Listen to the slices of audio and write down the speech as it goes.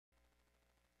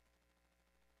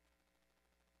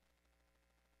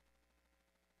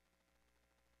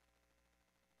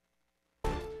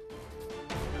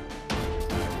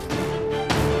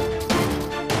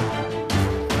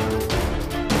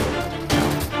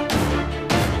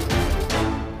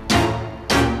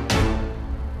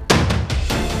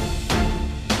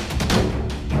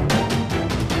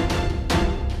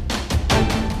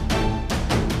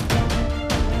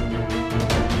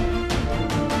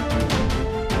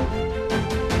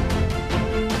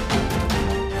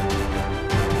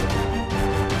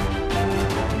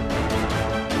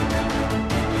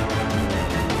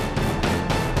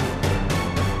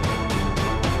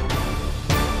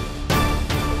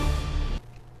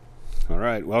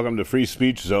right, welcome to Free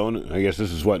Speech Zone. I guess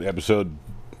this is what, episode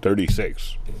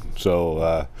 36.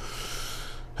 So,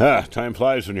 time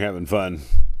flies when you're having fun.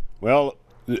 Well,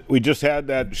 we just had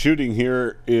that shooting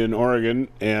here in Oregon,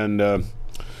 and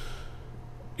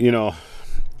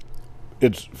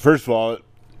it's, first of all,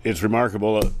 it's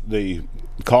remarkable. The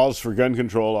calls for gun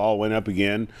control all went up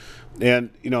again, and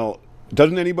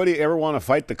doesn't anybody ever want to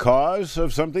fight the cause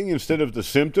of something instead of the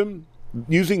symptom?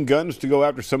 Using guns to go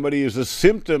after somebody is a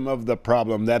symptom of the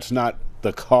problem. That's not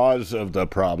the cause of the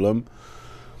problem.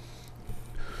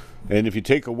 And if you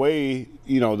take away,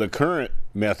 the current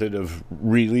method of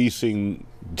releasing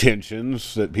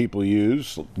tensions that people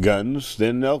use, guns,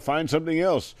 then they'll find something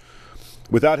else.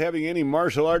 Without having any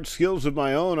martial arts skills of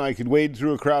my own, I could wade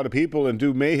through a crowd of people and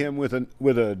do mayhem with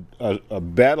a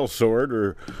battle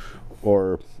sword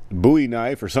or Bowie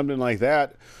knife or something like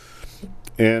that.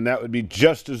 And that would be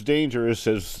just as dangerous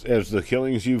as the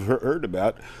killings you've heard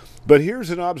about. But here's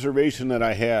an observation that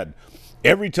I had.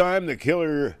 Every time the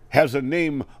killer has a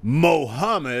name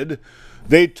Mohammed,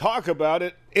 they talk about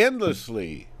it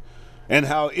endlessly. And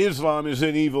how Islam is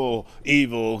an evil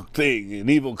thing, an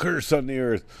evil curse on the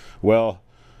earth. Well,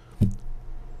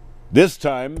 this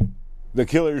time the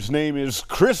killer's name is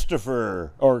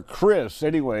Christopher, or Chris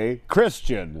anyway,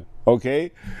 Christian.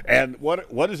 Okay? And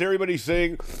what is everybody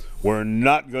saying? We're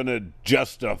not going to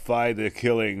justify the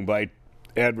killing by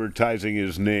advertising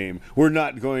his name. We're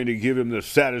not going to give him the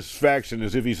satisfaction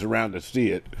as if he's around to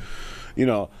see it.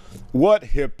 What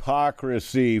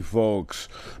hypocrisy, folks.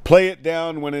 Play it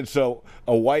down when it's a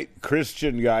white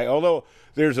Christian guy. Although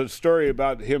there's a story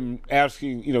about him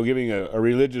asking, giving a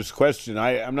religious question.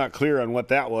 I'm not clear on what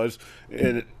that was.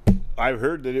 And I've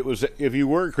heard that it was, if you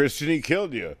were Christian, he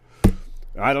killed you.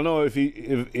 I don't know if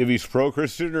he's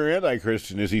pro-Christian or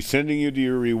anti-Christian. Is he sending you to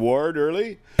your reward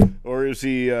early? Or is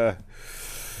he, I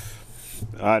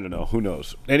don't know. Who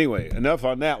knows? Anyway, enough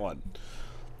on that one.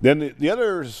 Then the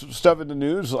other stuff in the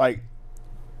news, like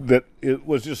that it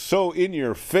was just so in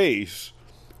your face,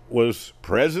 was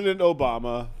President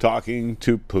Obama talking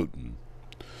to Putin.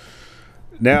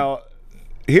 Now,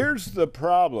 here's the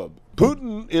problem.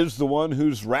 Putin is the one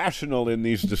who's rational in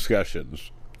these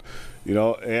discussions,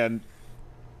 and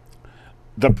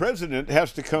the president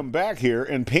has to come back here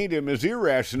and paint him as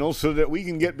irrational so that we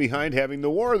can get behind having the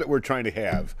war that we're trying to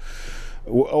have.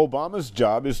 Obama's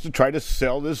job is to try to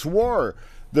sell this war.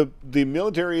 The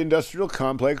military-industrial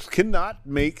complex cannot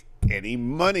make any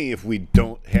money if we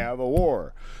don't have a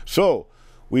war. So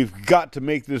we've got to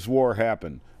make this war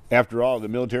happen. After all, the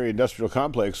military-industrial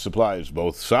complex supplies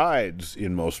both sides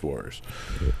in most wars.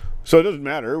 So it doesn't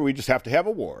matter. We just have to have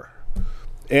a war.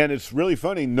 And it's really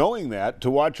funny knowing that,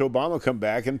 to watch Obama come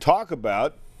back and talk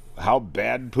about how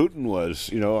bad Putin was,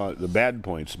 the bad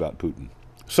points about Putin.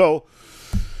 So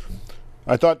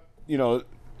I thought,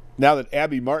 now that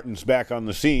Abby Martin's back on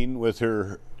the scene with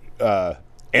her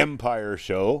Empire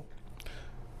show,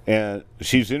 and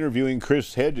she's interviewing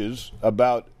Chris Hedges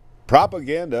about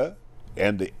propaganda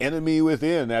and the enemy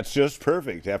within, that's just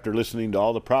perfect after listening to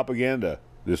all the propaganda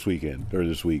this week.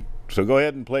 So go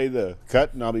ahead and play the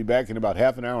cut, and I'll be back in about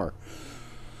half an hour.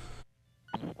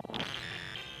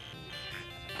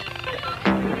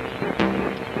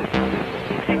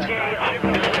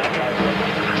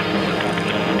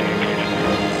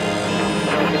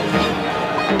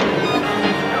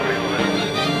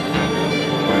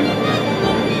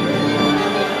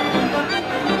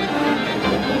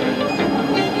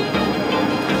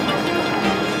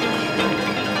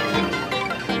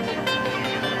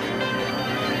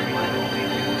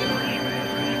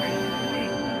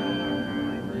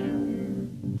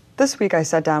 This week I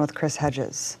sat down with Chris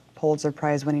Hedges, Pulitzer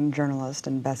Prize-winning journalist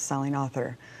and best-selling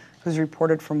author, who's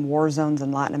reported from war zones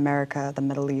in Latin America, the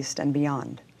Middle East, and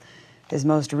beyond. His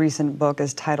most recent book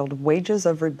is titled Wages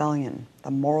of Rebellion, The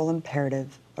Moral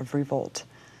Imperative of Revolt.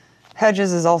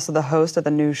 Hedges is also the host of the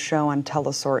new show on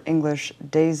Telesur English,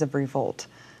 Days of Revolt,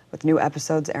 with new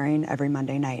episodes airing every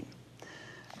Monday night.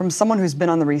 From someone who's been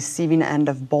on the receiving end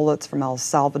of bullets from El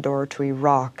Salvador to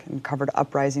Iraq and covered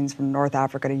uprisings from North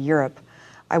Africa to Europe,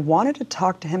 I wanted to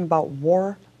talk to him about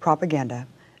war, propaganda,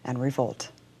 and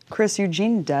revolt. Chris,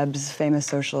 Eugene Debs, famous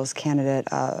socialist candidate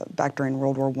back during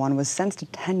World War I, was sentenced to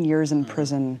 10 years in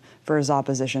prison for his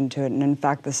opposition to it. And in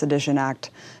fact, the Sedition Act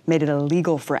made it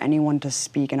illegal for anyone to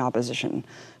speak in opposition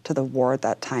to the war at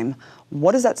that time.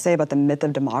 What does that say about the myth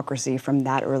of democracy from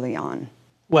that early on?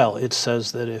 Well, it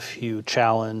says that if you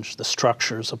challenge the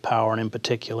structures of power, and in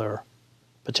particular,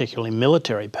 particularly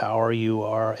military power, you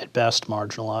are at best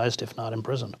marginalized, if not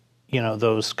imprisoned.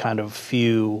 Those kind of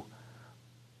few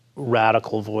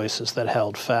radical voices that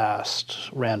held fast,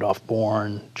 Randolph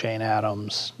Bourne, Jane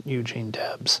Addams, Eugene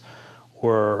Debs,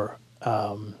 were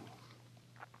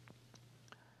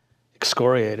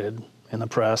excoriated in the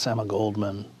press. Emma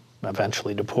Goldman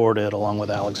eventually deported, along with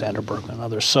Alexander Berkman and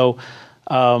others. So,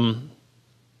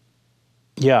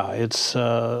 yeah, it's,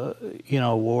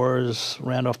 war, as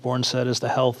Randolph Bourne said, is the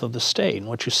health of the state. And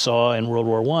what you saw in World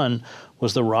War I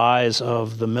was the rise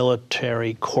of the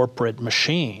military corporate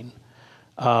machine,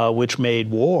 which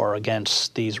made war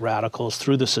against these radicals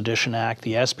through the Sedition Act,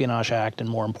 the Espionage Act, and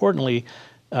more importantly,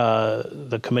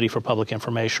 the Committee for Public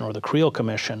Information, or the Creel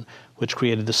Commission, which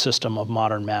created the system of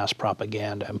modern mass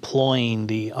propaganda, employing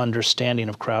the understanding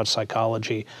of crowd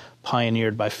psychology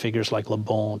pioneered by figures like Le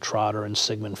Bon, Trotter, and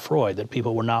Sigmund Freud, that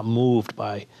people were not moved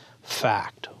by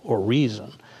fact or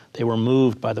reason. They were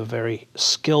moved by the very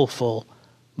skillful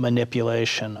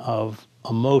manipulation of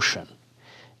emotion.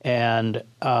 And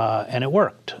it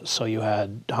worked. So you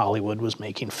had, Hollywood was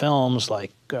making films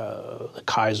like The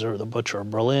Kaiser, The Butcher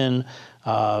of Berlin.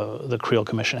 The Creel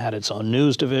Commission had its own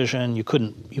news division. You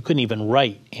couldn't even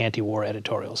write anti-war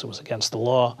editorials. It was against the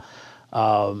law.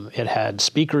 It had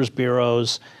speakers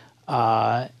bureaus,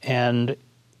 and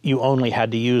you only had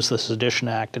to use the Sedition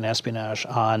Act and espionage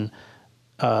on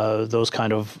those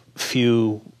kind of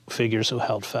few figures who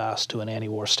held fast to an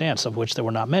anti-war stance, of which there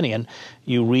were not many. And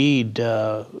you read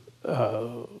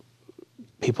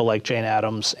people like Jane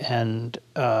Addams, and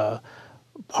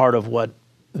part of what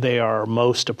they are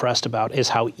most depressed about is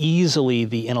how easily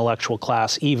the intellectual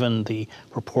class, even the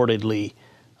purportedly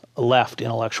left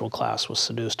intellectual class, was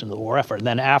seduced into the war effort. And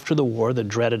then after the war, the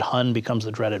dreaded Hun becomes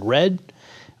the dreaded Red,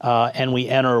 and we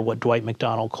enter what Dwight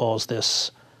McDonald calls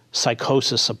this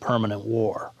psychosis of permanent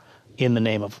war in the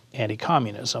name of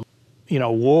anti-communism.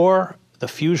 War, the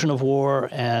fusion of war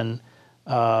and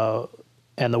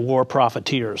the war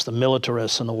profiteers, the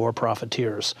militarists and the war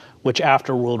profiteers, which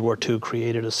after World War II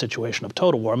created a situation of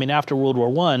total war. I mean, after World War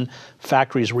I,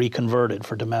 factories reconverted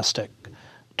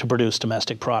to produce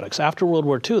domestic products. After World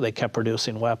War II, they kept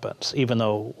producing weapons, even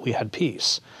though we had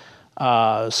peace,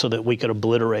 so that we could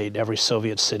obliterate every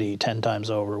Soviet city 10 times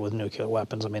over with nuclear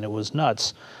weapons. I mean, it was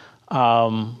nuts.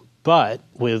 But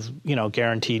with,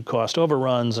 guaranteed cost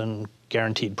overruns and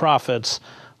guaranteed profits,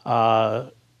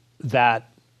 that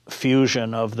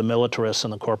fusion of the militarists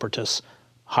and the corporatists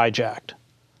hijacked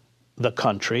the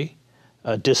country,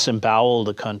 disemboweled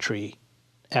the country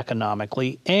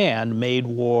economically, and made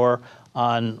war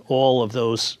on all of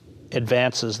those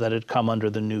advances that had come under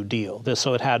the New Deal.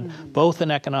 So it had both an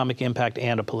economic impact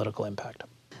and a political impact.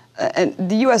 And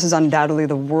the U.S. is undoubtedly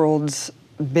the world's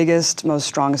biggest, most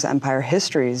strongest empire,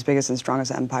 history's biggest and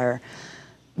strongest empire,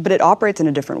 but it operates in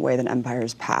a different way than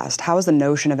empires past. How has the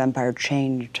notion of empire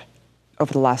changed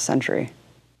over the last century?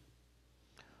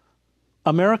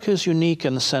 America is unique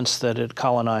in the sense that it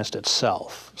colonized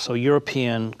itself. So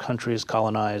European countries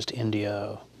colonized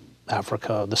India,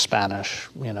 Africa, the Spanish,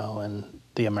 and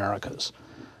the Americas.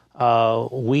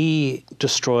 We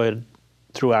destroyed,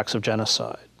 through acts of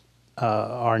genocide,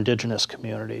 our indigenous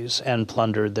communities and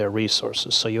plundered their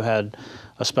resources. So you had,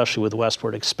 especially with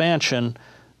westward expansion,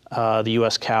 the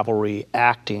U.S. cavalry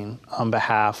acting on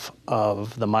behalf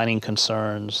of the mining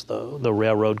concerns, the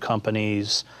railroad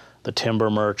companies, the timber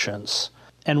merchants.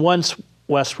 And once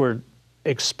westward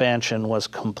expansion was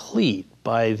complete,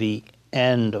 by the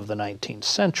end of the 19th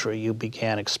century, you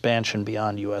began expansion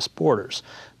beyond U.S. borders.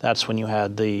 That's when you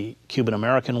had the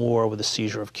Cuban-American War with the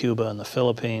seizure of Cuba and the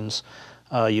Philippines.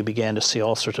 You began to see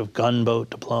all sorts of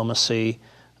gunboat diplomacy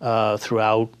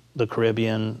throughout the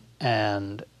Caribbean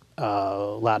and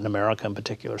Latin America, in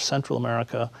particular Central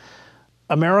America.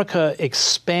 America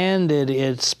expanded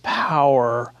its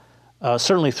power,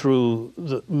 certainly through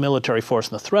the military force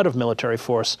and the threat of military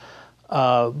force,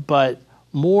 but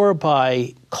more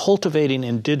by cultivating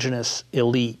indigenous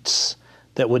elites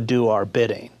that would do our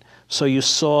bidding. So you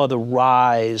saw the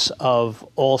rise of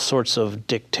all sorts of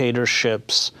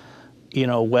dictatorships,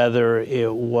 whether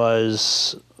it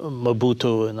was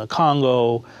Mobutu in the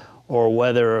Congo, or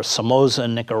whether Somoza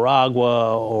in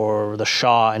Nicaragua, or the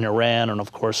Shah in Iran. And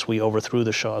of course, we overthrew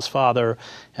the Shah's father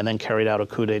and then carried out a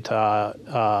coup d'etat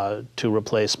to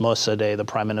replace Mossadegh, the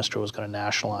prime minister who was going to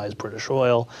nationalize British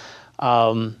oil.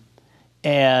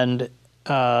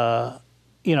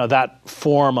 That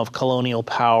form of colonial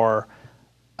power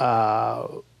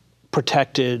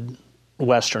protected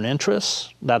Western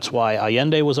interests. That's why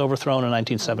Allende was overthrown in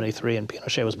 1973 and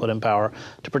Pinochet was put in power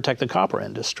to protect the copper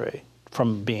industry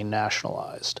from being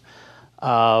nationalized.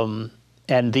 And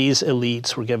these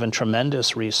elites were given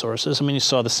tremendous resources. I mean, you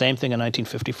saw the same thing in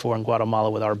 1954 in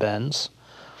Guatemala with Arbenz,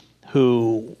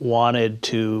 who wanted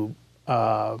to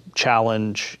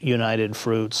challenge United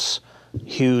Fruit's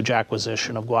huge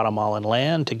acquisition of Guatemalan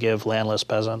land to give landless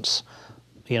peasants,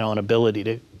 an ability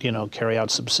to, carry out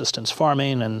subsistence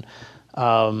farming.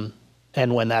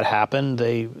 And when that happened,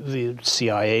 the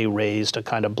CIA raised a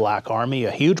kind of black army,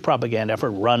 a huge propaganda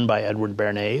effort run by Edward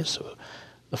Bernays,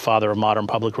 the father of modern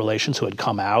public relations, who had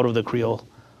come out of the Creole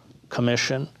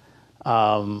Commission.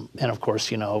 And of course,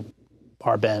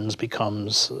 Arbenz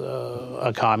becomes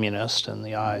a communist in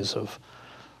the eyes of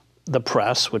the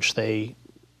press, which they,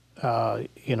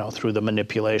 through the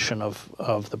manipulation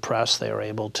of the press, they are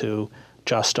able to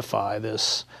justify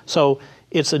this. So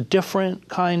it's a different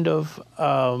kind of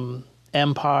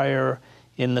empire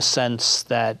in the sense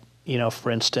that,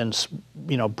 for instance,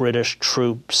 British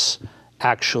troops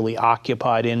actually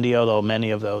occupied India, although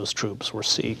many of those troops were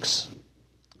Sikhs,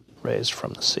 raised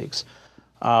from the Sikhs.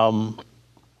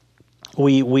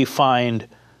 We find,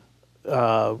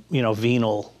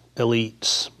 venal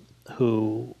elites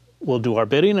who will do our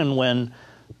bidding, and when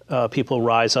people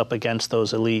rise up against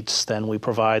those elites, then we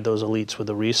provide those elites with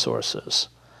the resources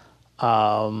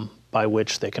by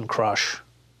which they can crush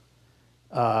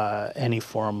any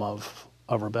form of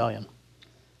rebellion.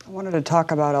 I wanted to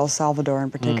talk about El Salvador in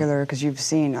particular because you've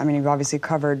obviously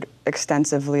covered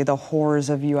extensively the horrors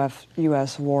of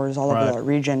U.S. wars all over that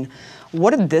region.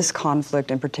 What did this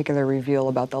conflict in particular reveal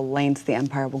about the lengths the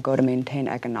empire will go to maintain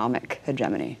economic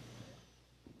hegemony?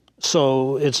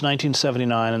 So it's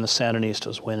 1979 and the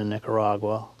Sandinistas win in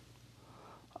Nicaragua.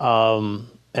 And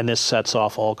this sets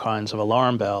off all kinds of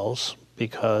alarm bells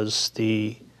because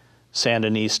the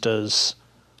Sandinistas,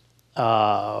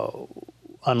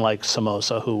 unlike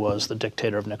Somoza, who was the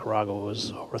dictator of Nicaragua, who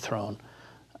was overthrown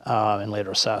and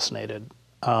later assassinated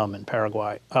in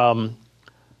Paraguay,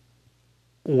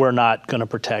 were not going to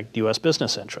protect U.S.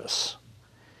 business interests.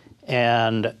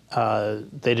 And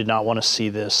they did not want to see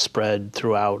this spread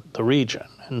throughout the region.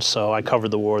 And so I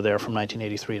covered the war there from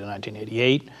 1983 to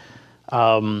 1988.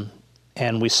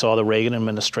 And we saw the Reagan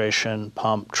administration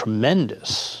pump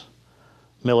tremendous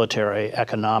military,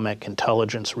 economic,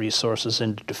 intelligence resources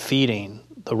into defeating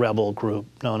the rebel group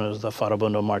known as the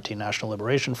Farabundo Martí National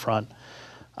Liberation Front.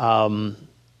 When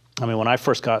I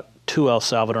first got to El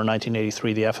Salvador in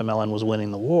 1983, the FMLN was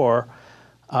winning the war.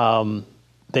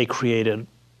 They created,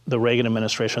 the Reagan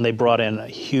administration, they brought in a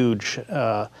huge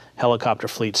helicopter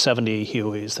fleet, 70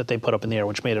 Hueys that they put up in the air,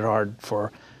 which made it hard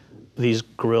for these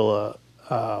guerrilla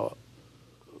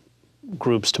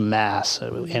groups to mass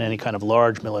in any kind of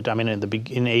large military.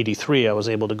 In 83, I was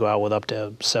able to go out with up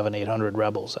to 700-800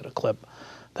 rebels at a clip.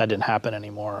 That didn't happen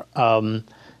anymore.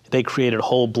 They created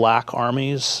whole black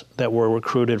armies that were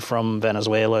recruited from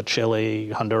Venezuela,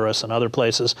 Chile, Honduras, and other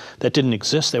places that didn't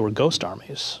exist. They were ghost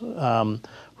armies.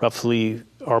 Roughly,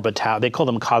 they call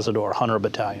them cazador, hunter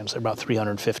battalions. They're about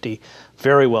 350,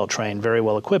 very well trained, very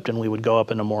well equipped, and we would go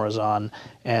up into Morazan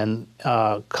and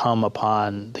come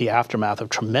upon the aftermath of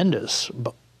tremendous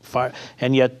fire,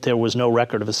 and yet there was no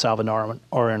record of a Salvadoran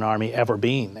army ever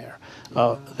being there.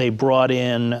 They brought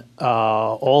in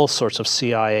all sorts of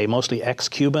CIA, mostly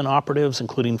ex-Cuban operatives,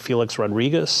 including Felix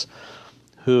Rodriguez,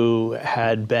 who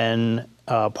had been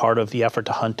part of the effort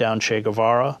to hunt down Che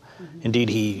Guevara. Indeed,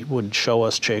 he would show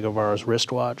us Che Guevara's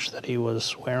wristwatch that he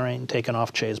was wearing, taken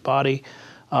off Che's body.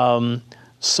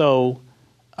 So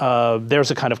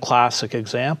there's a kind of classic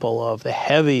example of the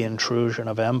heavy intrusion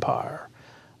of empire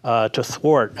to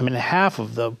thwart. Half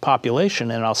of the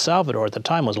population in El Salvador at the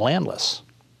time was landless.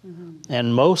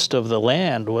 And most of the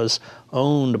land was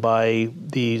owned by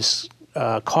these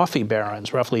coffee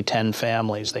barons, roughly 10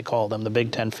 families, they called them, the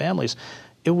big 10 families.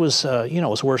 It was, it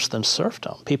was worse than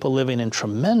serfdom. People living in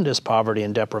tremendous poverty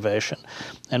and deprivation.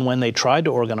 And when they tried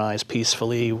to organize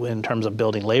peacefully in terms of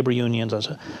building labor unions,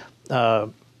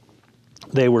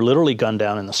 they were literally gunned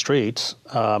down in the streets.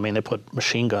 They put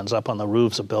machine guns up on the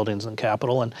roofs of buildings in the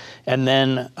capital. And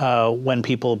then when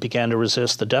people began to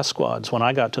resist, the death squads, when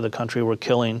I got to the country, were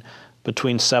killing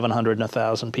between 700 and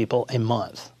 1,000 people a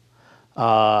month.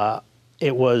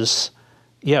 It was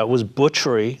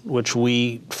butchery, which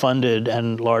we funded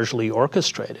and largely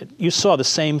orchestrated. You saw the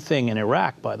same thing in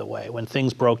Iraq, by the way. When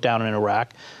things broke down in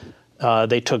Iraq,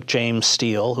 they took James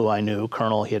Steele, who I knew,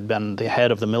 Colonel, he had been the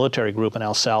head of the military group in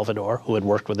El Salvador, who had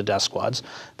worked with the death squads.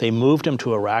 They moved him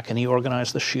to Iraq, and he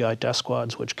organized the Shiite death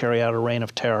squads, which carry out a reign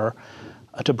of terror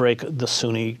to break the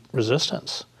Sunni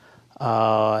resistance.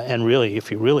 And really, if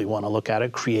you really want to look at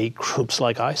it, create groups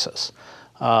like ISIS.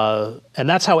 And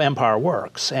that's how empire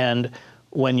works. And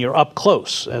when you're up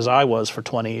close, as I was for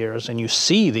 20 years, and you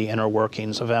see the inner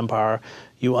workings of empire,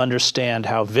 you understand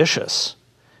how vicious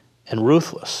and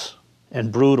ruthless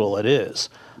and brutal it is.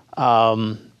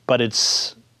 But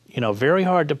it's, very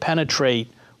hard to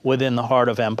penetrate within the heart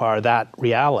of empire that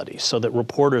reality, so that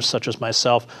reporters such as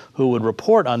myself who would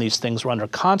report on these things were under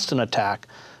constant attack,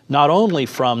 not only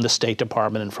from the State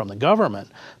Department and from the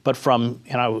government, but from,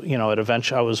 at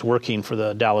eventually I was working for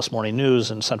the Dallas Morning News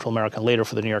and Central America and later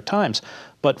for the New York Times,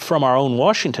 but from our own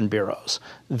Washington bureaus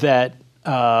that,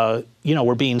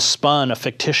 were being spun a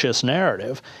fictitious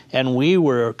narrative, and we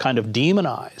were kind of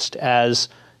demonized as,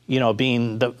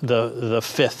 being the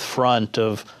fifth front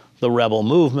of the rebel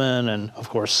movement. And of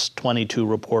course, 22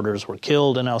 reporters were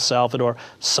killed in El Salvador,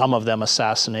 some of them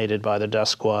assassinated by the death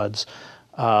squads.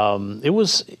 It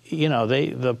was,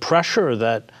 the pressure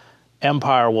that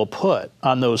empire will put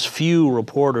on those few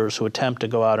reporters who attempt to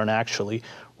go out and actually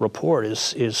report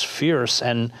is fierce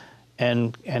and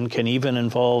can even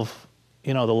involve,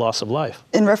 the loss of life.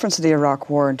 In reference to the Iraq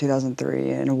War in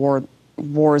 2003, and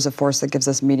war is a force that gives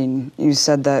us meaning, you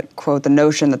said that, quote, the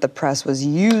notion that the press was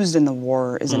used in the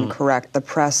war is incorrect. The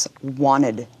press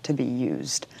wanted to be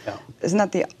used. Yeah. Isn't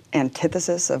that the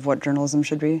antithesis of what journalism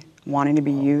should be, wanting to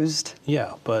be used?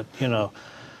 Yeah, but,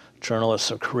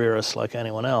 journalists are careerists like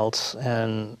anyone else,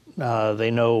 and they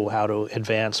know how to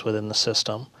advance within the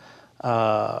system.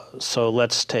 So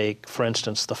let's take, for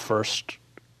instance, the first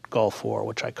Gulf War,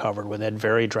 which I covered, where they had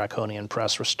very draconian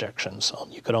press restrictions. So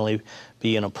you could only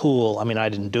be in a pool. I mean, I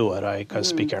didn't do it. I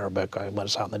speak Arabic. I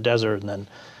went out in the desert, and then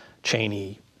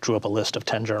Cheney drew up a list of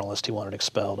 10 journalists he wanted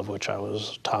expelled, of which I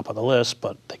was top of the list,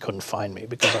 but they couldn't find me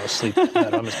because I was sleeping.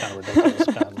 That was kind of ridiculous.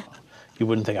 You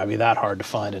wouldn't think I'd be that hard to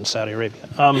find in Saudi Arabia.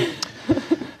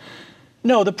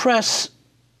 No, the press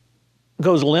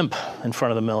goes limp in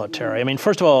front of the military. I mean,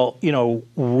 first of all,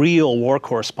 real war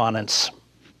correspondents,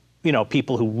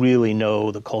 people who really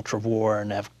know the culture of war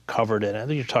and have covered it. I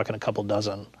think you're talking a couple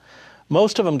dozen.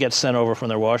 Most of them get sent over from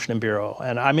their Washington bureau.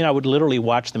 And I mean, I would literally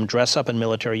watch them dress up in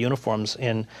military uniforms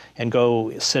and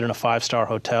go sit in a 5-star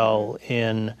hotel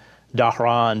in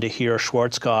Dhahran to hear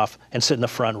Schwarzkopf and sit in the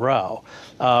front row.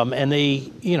 And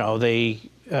they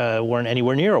weren't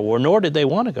anywhere near a war, nor did they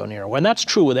want to go near a war. And that's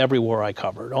true with every war I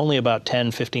covered. Only about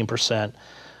 10, 15%.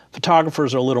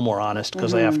 Photographers are a little more honest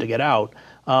because they have to get out.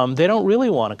 They don't really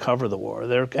want to cover the war.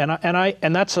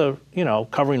 And that's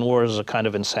covering war is a kind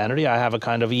of insanity. I have a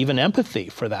kind of even empathy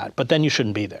for that, but then you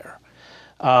shouldn't be there.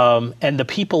 And the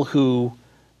people who,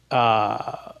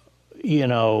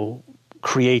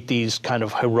 create these kind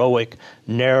of heroic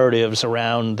narratives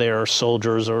around their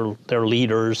soldiers or their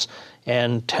leaders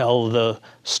and tell the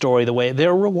story the way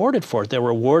they're rewarded for it. They're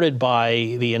rewarded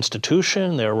by the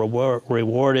institution. They're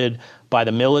rewarded by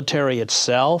the military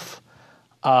itself.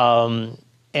 And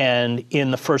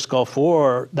in the first Gulf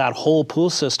War, that whole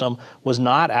pool system was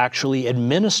not actually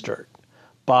administered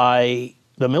by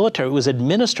the military. It was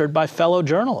administered by fellow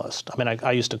journalists. I mean,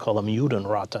 I used to call them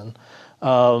Judenraten.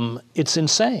 It's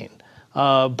insane.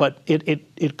 But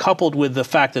it coupled with the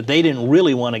fact that they didn't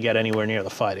really want to get anywhere near the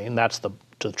fighting. That's the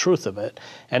truth of it.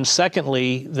 And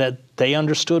secondly, that they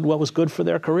understood what was good for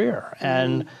their career.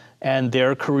 And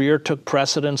their career took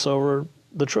precedence over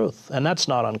the truth. And that's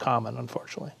not uncommon,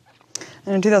 unfortunately.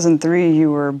 And in 2003,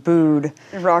 you were booed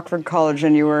at Rockford College,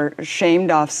 and you were shamed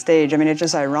off stage. I mean, it's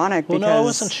just ironic because... Well, no, I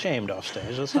wasn't shamed off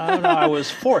stage. I was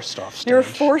forced off stage. You were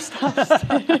forced off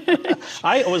stage.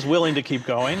 I was willing to keep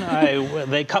going.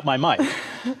 They cut my mic.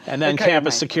 And then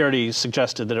campus security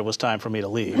suggested that it was time for me to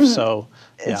leave. So,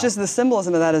 yeah. It's just the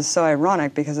symbolism of that is so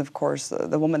ironic because, of course,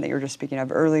 the woman that you were just speaking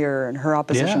of earlier and her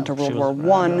opposition to World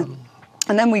War I...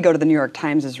 And then we go to the New York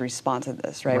Times' response to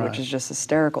this, right, which is just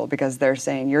hysterical because they're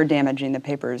saying you're damaging the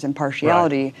paper's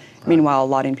impartiality, meanwhile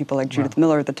lauding people like Judith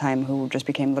Miller at the time who just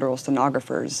became literal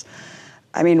stenographers.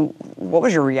 I mean, what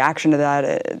was your reaction to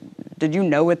that? Did you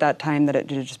know at that time that it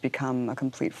did just become a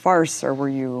complete farce, or were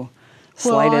you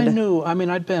slighted? Well, I knew. I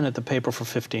mean, I'd been at the paper for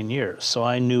 15 years, so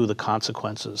I knew the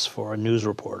consequences for a news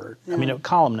reporter. Yeah. I mean,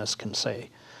 columnists can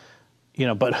say,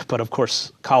 but of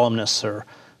course, columnists are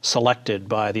selected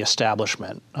by the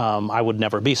establishment. I would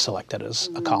never be selected as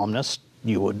a columnist.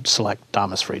 You would select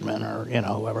Thomas Friedman or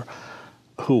whoever,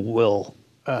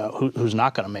 who's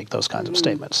not going to make those kinds of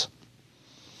statements.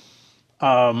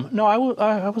 No, I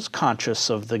was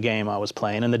conscious of the game I was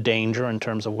playing and the danger in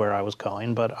terms of where I was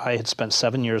going. But I had spent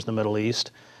 7 years in the Middle East.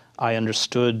 I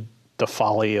understood the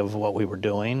folly of what we were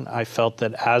doing. I felt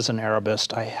that as an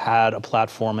Arabist, I had a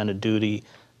platform and a duty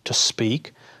to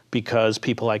speak, because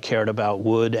people I cared about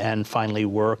would and finally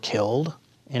were killed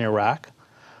in Iraq.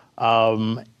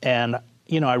 And,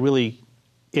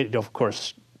 it of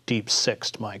course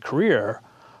deep-sixed my career,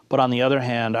 but on the other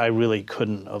hand, I really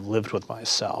couldn't have lived with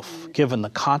myself. Given the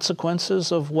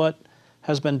consequences of what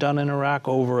has been done in Iraq,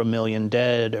 over 1 million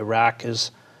dead, Iraq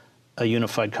is a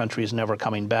unified country is never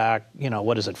coming back.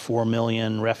 What is it, 4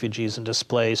 million refugees and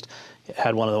displaced. It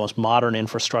had one of the most modern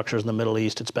infrastructures in the Middle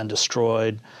East. It's been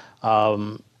destroyed.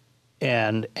 And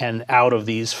out of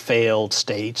these failed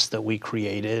states that we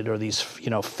created, or these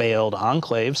failed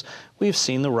enclaves, we've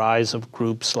seen the rise of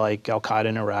groups like Al Qaeda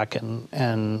in Iraq,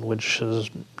 and which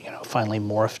has finally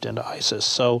morphed into ISIS.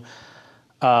 So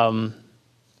no,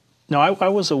 I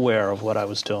was aware of what I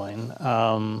was doing,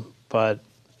 but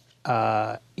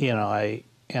nobody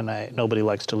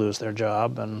likes to lose their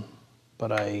job,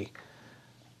 but I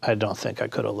don't think I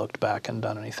could have looked back and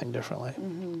done anything differently.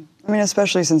 Mm-hmm. I mean,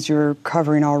 especially since you were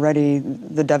covering already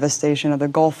the devastation of the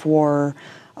Gulf War,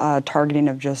 targeting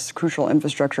of just crucial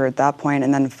infrastructure at that point,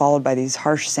 and then followed by these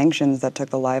harsh sanctions that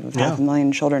took the life of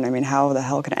 500,000 children. I mean, how the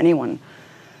hell could anyone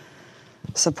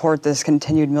support this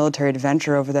continued military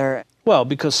adventure over there? Well,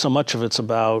 because so much of it's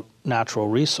about natural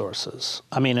resources.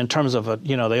 I mean, in terms of,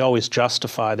 they always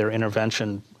justify their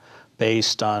intervention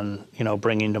based on,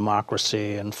 bringing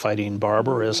democracy and fighting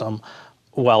barbarism,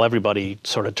 while everybody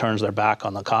sort of turns their back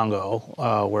on the Congo,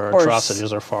 where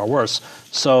atrocities are far worse.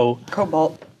 So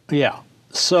Cobalt. Yeah.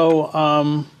 So,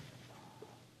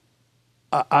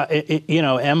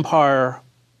 Empire,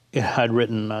 I'd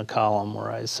written a column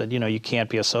where I said, you can't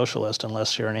be a socialist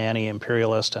unless you're an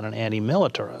anti-imperialist and an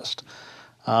anti-militarist.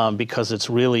 Because it's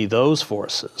really those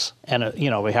forces. And,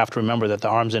 we have to remember that the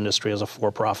arms industry is a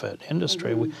for-profit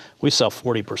industry. Mm-hmm. We sell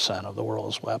 40% of the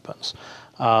world's weapons.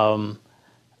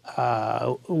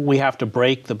 We have to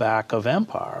break the back of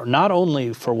empire, not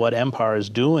only for what empire is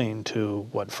doing to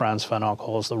what Frantz Fanon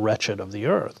calls the wretched of the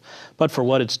earth, but for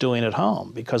what it's doing at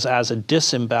home. Because as it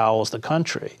disembowels the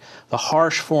country, the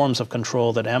harsh forms of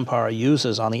control that empire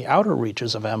uses on the outer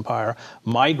reaches of empire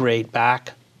migrate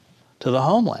back to the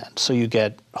homeland. So you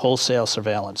get wholesale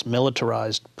surveillance,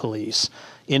 militarized police,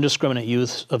 indiscriminate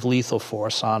use of lethal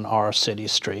force on our city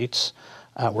streets.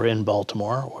 We're in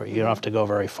Baltimore, where you don't have to go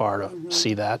very far to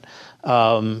see that.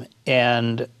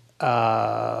 And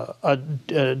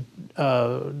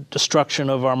destruction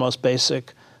of our most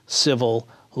basic civil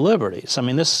liberties. I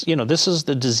mean, this is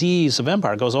the disease of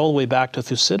empire. It goes all the way back to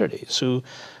Thucydides, who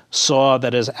saw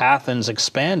that as Athens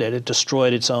expanded, it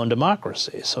destroyed its own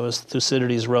democracy. So as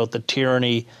Thucydides wrote, the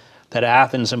tyranny that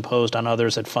Athens imposed on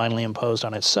others, it finally imposed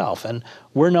on itself. And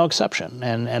we're no exception.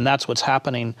 And that's what's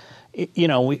happening.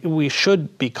 We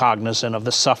should be cognizant of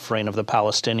the suffering of the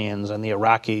Palestinians and the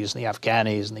Iraqis and the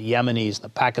Afghanis and the Yemenis and the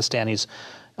Pakistanis.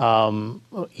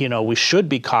 We should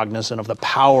be cognizant of the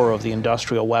power of the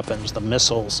industrial weapons, the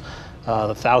missiles,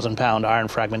 the 1,000-pound iron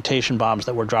fragmentation bombs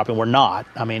that we're dropping. We're not.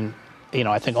 I mean,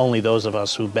 I think only those of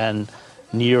us who've been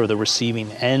near the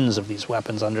receiving ends of these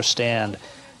weapons understand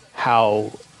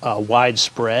how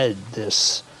widespread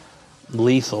this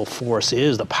lethal force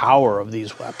is, the power of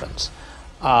these weapons.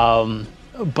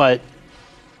 But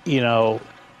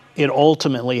it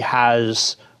ultimately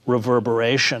has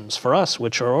reverberations for us,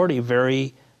 which are already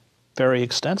very, very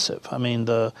extensive. I mean,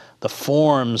 the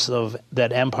forms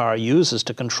that empire uses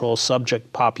to control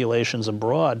subject populations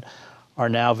abroad are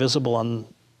now visible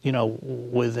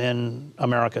within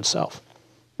America itself.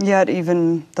 Yet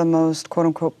even the most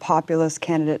quote-unquote populist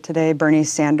candidate today, Bernie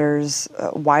Sanders,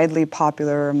 widely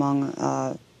popular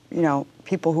among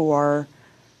people who are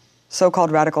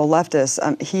so-called radical leftists,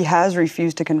 he has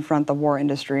refused to confront the war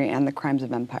industry and the crimes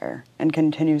of empire, and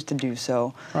continues to do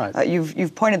so. Right.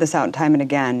 You've pointed this out time and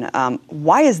again.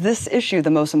 Why is this issue the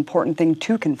most important thing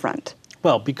to confront?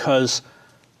 Well, because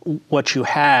what you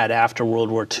had after World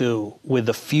War II, with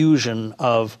the fusion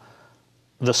of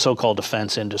the so-called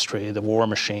defense industry, the war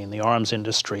machine, the arms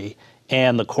industry,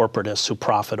 and the corporatists who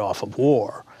profit off of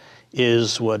war,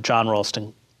 is what John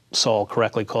Ralston Saul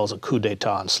correctly calls a coup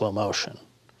d'etat in slow motion.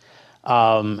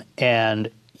 And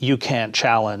you can't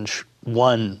challenge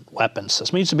one weapon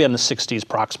system. It used to be in the 60s,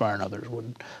 Proxmire and others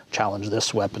would challenge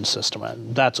this weapon system,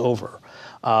 and that's over.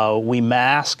 We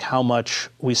mask how much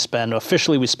we spend.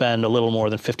 Officially, we spend a little more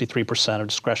than 53% of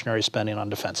discretionary spending on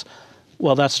defense.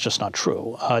 Well, that's just not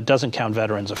true. It doesn't count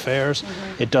Veterans Affairs.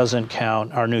 Mm-hmm. It doesn't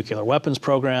count our nuclear weapons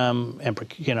program. And,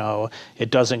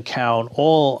 it doesn't count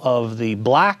all of the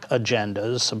black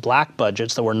agendas, black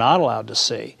budgets that we're not allowed to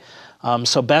see.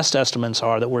 So best estimates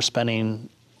are that we're spending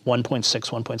 $1.6,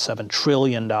 $1.7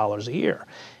 trillion a year.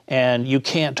 And you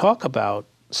can't talk about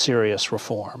serious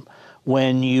reform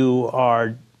when you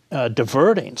are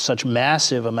diverting such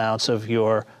massive amounts of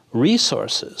your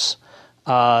resources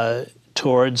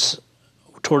towards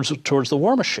the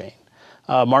war machine.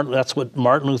 That's what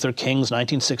Martin Luther King's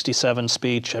 1967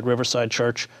 speech at Riverside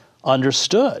Church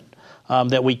understood,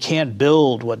 that we can't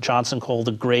build what Johnson called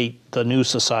the new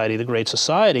society, the great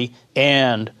society,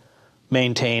 and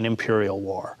maintain imperial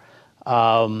war.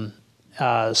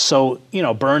 So,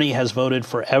 Bernie has voted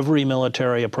for every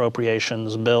military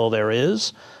appropriations bill there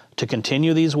is to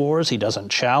continue these wars. He doesn't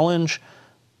challenge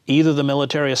either the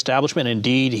military establishment.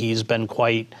 Indeed, he's been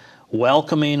quite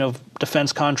welcoming of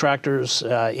defense contractors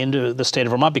into the state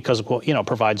of Vermont because,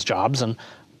 provides jobs, and,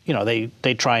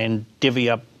 they try and divvy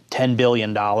up $10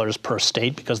 billion per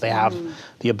state because they have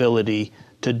the ability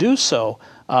to do so.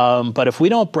 But if we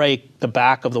don't break the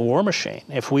back of the war machine,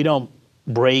 if we don't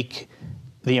break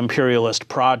the imperialist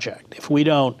project, if we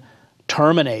don't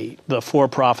terminate the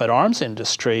for-profit arms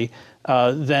industry,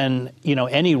 then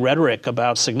any rhetoric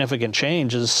about significant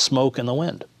change is smoke in the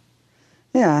wind.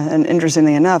 Yeah, and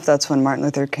interestingly enough, that's when Martin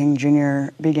Luther King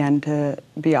Jr. began to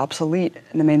be obsolete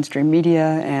in the mainstream media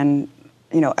and,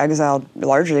 exiled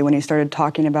largely when he started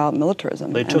talking about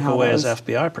militarism. They took away his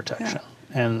FBI protection,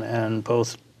 and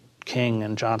both King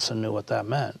and Johnson knew what that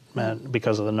meant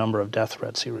because of the number of death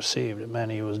threats he received. It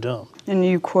meant he was doomed. And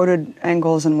you quoted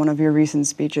Engels in one of your recent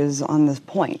speeches on this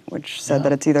point, which said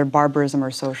that it's either barbarism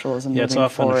or socialism. Yeah, it's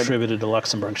often attributed to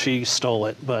Luxemburg. She stole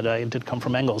it, but it did come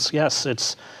from Engels. Yes,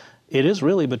 it is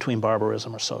really between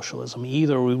barbarism or socialism.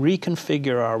 Either we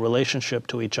reconfigure our relationship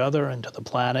to each other and to the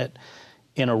planet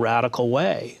in a radical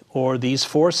way, or these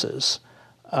forces,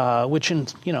 which in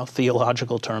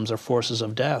theological terms are forces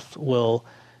of death, will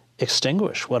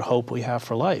extinguish what hope we have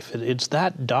for life. It's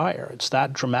that dire, it's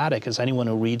that dramatic, as anyone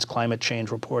who reads climate change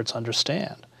reports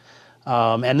understand.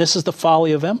 And this is the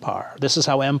folly of empire. This is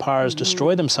how empires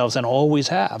destroy themselves and always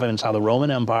have. I mean, it's how the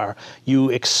Roman Empire, you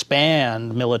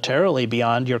expand militarily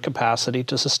beyond your capacity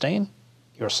to sustain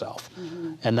yourself.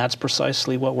 And that's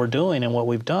precisely what we're doing and what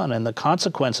we've done. And the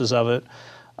consequences of it,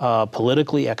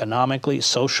 politically, economically,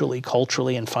 socially,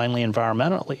 culturally, and finally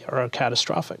environmentally, are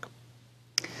catastrophic.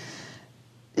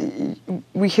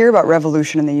 We hear about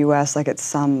revolution in the U.S. like it's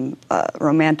some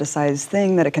romanticized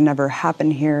thing, that it can never happen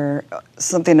here,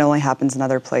 something that only happens in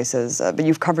other places. But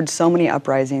you've covered so many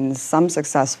uprisings, some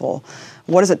successful.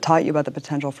 What has it taught you about the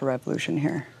potential for revolution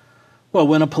here? Well,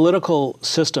 when a political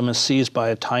system is seized by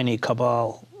a tiny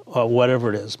cabal,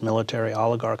 whatever it is, military,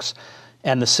 oligarchs,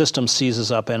 and the system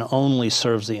seizes up and only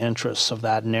serves the interests of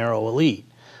that narrow elite,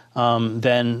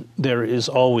 then there is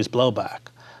always blowback.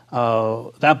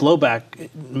 That blowback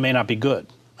may not be good.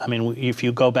 I mean, if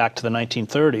you go back to the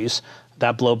 1930s,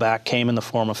 that blowback came in the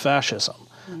form of fascism.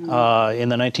 In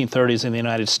the 1930s in the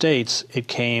United States, it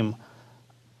came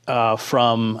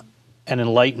from an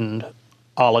enlightened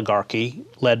oligarchy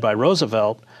led by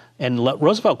Roosevelt, and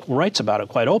Roosevelt writes about it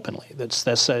quite openly.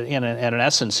 And in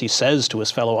essence, he says to his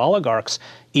fellow oligarchs,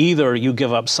 either you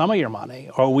give up some of your money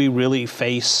or we really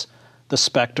face the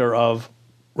specter of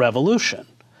revolution.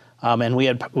 And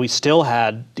we still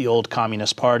had the old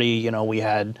Communist Party. We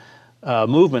had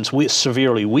movements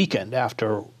severely weakened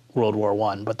after World War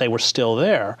I, but they were still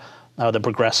there. The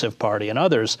Progressive Party and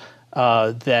others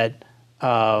that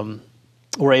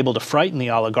were able to frighten the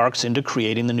oligarchs into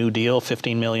creating the New Deal,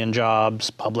 15 million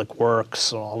jobs, public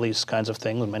works, all these kinds of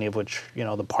things, many of which,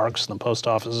 the parks and the post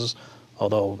offices,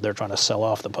 although they're trying to sell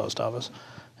off the post office,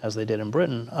 as they did in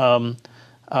Britain,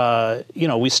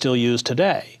 we still use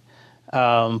today.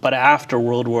 But after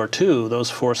World War II,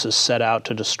 those forces set out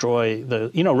to destroy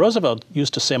Roosevelt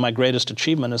used to say, my greatest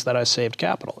achievement is that I saved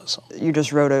capitalism. You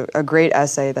just wrote a great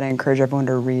essay that I encourage everyone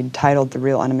to read, titled The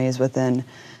Real Enemy is Within,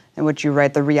 in which you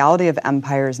write, the reality of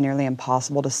empire is nearly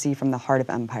impossible to see from the heart of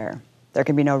empire. There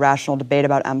can be no rational debate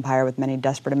about empire with many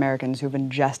desperate Americans who've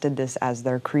ingested this as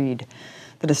their creed.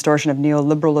 The distortion of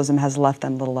neoliberalism has left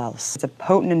them little else. It's a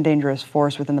potent and dangerous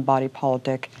force within the body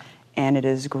politic, and it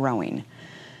is growing.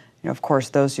 Of course,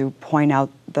 those who point out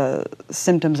the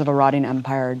symptoms of a rotting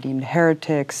empire are deemed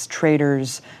heretics,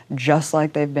 traitors, just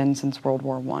like they've been since World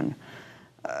War I.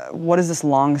 What is this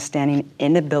long-standing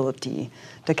inability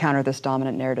to counter this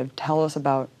dominant narrative? Tell us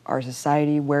about our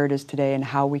society, where it is today, and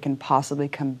how we can possibly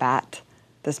combat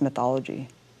this mythology.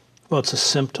 Well, it's a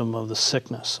symptom of the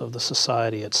sickness of the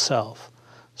society itself.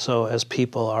 So as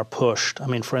people are pushed,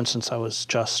 for instance, I was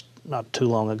just not too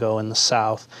long ago in the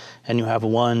South, and you have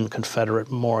one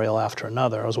Confederate memorial after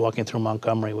another. I was walking through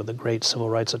Montgomery with the great civil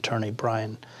rights attorney,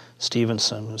 Brian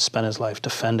Stevenson, who spent his life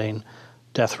defending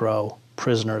death row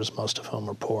prisoners, most of whom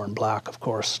were poor and black, of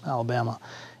course, in Alabama.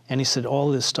 And he said,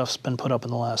 all this stuff's been put up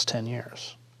in the last 10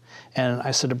 years. And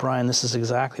I said to Brian, this is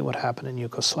exactly what happened in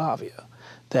Yugoslavia,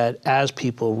 that as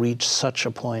people reached such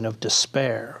a point of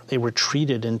despair, they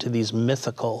retreated into these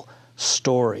mythical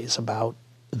stories about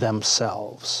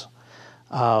themselves.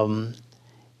 And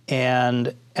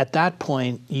at that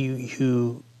point,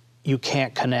 you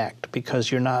can't connect,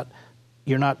 because you're not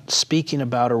speaking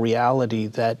about a reality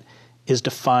that is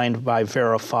defined by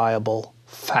verifiable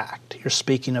fact. You're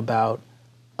speaking about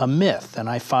a myth, and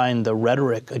I find the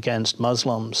rhetoric against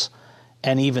Muslims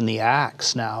and even the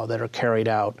acts now that are carried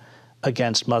out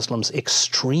against Muslims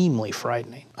extremely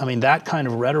frightening. I mean, that kind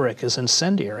of rhetoric is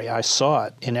incendiary. I saw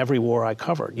it in every war I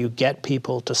covered. You get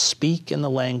people to speak in the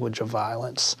language of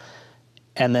violence,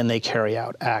 and then they carry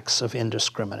out acts of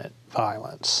indiscriminate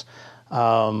violence.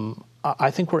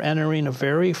 I think we're entering a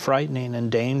very frightening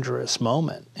and dangerous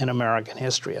moment in American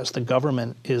history as the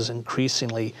government is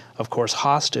increasingly, of course,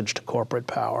 hostage to corporate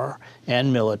power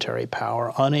and military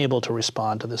power, unable to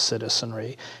respond to the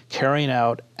citizenry, carrying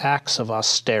out acts of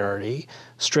austerity,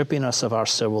 stripping us of our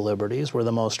civil liberties. We're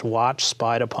the most watched,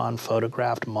 spied upon,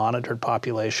 photographed, monitored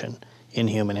population in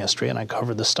human history, and I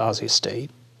covered the Stasi state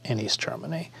in East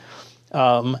Germany.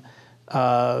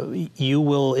 You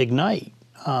will ignite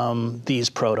these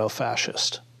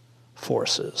proto-fascist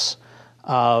forces.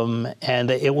 And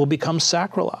it will become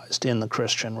sacralized in the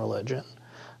Christian religion.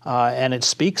 And it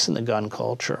speaks in the gun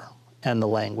culture and the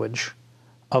language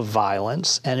of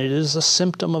violence, and it is a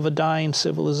symptom of a dying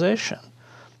civilization.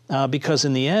 Because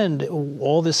in the end,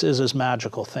 all this is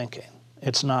magical thinking.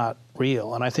 It's not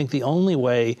real. And I think the only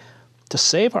way to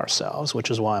save ourselves,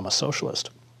 which is why I'm a socialist,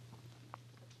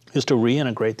 is to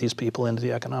reintegrate these people into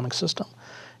the economic system.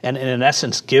 And in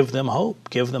essence, give them hope,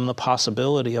 give them the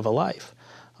possibility of a life.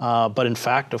 But in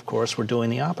fact, of course, we're doing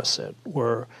the opposite.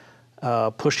 We're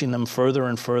pushing them further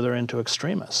and further into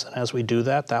extremists. And as we do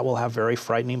that, that will have very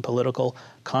frightening political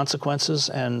consequences,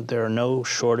 and there are no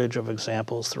shortage of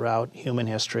examples throughout human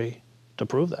history to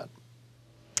prove that.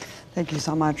 Thank you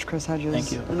so much, Chris Hedges.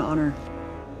 Thank you. An honor.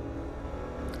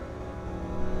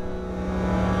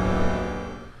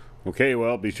 Okay,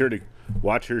 well, be sure to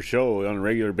watch her show on a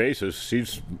regular basis.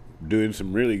 She's doing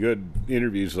some really good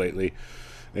interviews lately.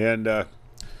 And I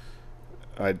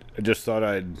just thought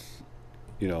I'd,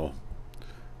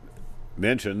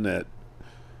 mention that,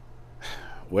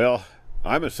 well,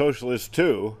 I'm a socialist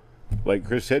too, like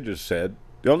Chris Hedges said.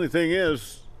 The only thing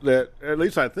is that, at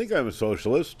least I think I'm a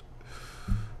socialist.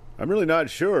 I'm really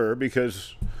not sure,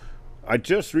 because I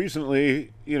just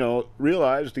recently,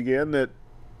 realized again that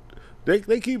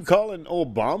they keep calling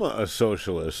Obama a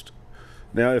socialist.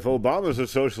 Now, if Obama's a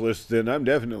socialist, then I'm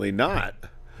definitely not.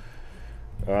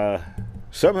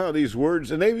 Somehow these words,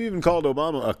 and they've even called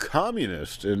Obama a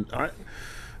communist, and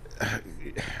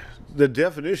the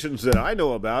definitions that I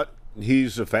know about,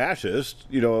 he's a fascist.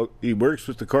 He works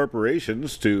with the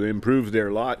corporations to improve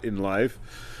their lot in life,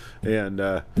 and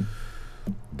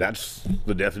that's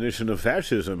the definition of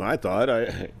fascism, I thought.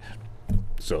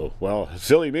 So, well,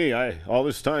 silly me. All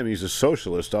this time he's a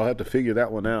socialist. I'll have to figure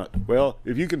that one out. Well,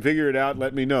 if you can figure it out,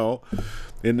 let me know.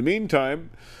 In the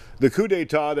meantime, the coup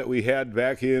d'etat that we had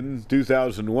back in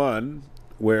 2001,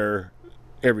 where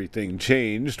everything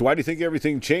changed. Why do you think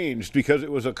everything changed? Because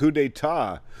it was a coup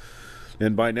d'etat.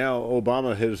 And by now,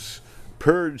 Obama has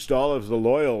purged all of the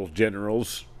loyal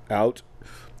generals out.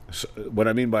 So, what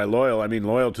I mean by loyal, I mean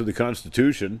loyal to the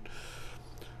Constitution.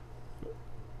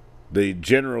 The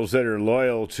generals that are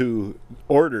loyal to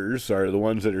orders are the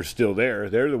ones that are still there.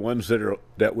 They're the ones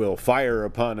that will fire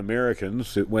upon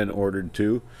Americans when ordered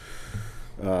to.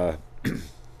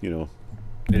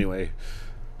 Anyway.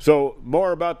 So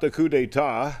more about the coup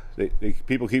d'etat.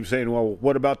 People keep saying, well,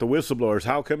 what about the whistleblowers?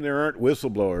 How come there aren't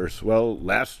whistleblowers? Well,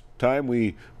 last time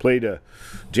we played a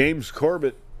James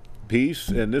Corbett piece,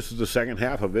 and this is the second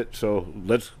half of it. So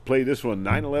let's play this one,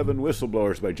 9/11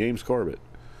 Whistleblowers by James Corbett.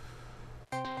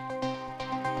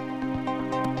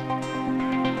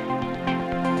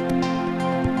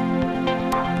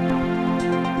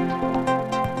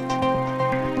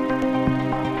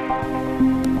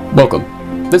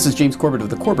 Welcome. This is James Corbett of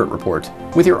the Corbett Report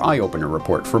with your eye-opener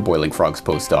report for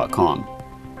BoilingFrogsPost.com.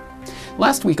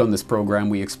 Last week on this program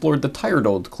we explored the tired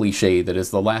old cliche that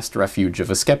is the last refuge of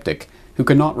a skeptic who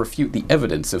cannot refute the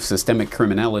evidence of systemic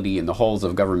criminality in the halls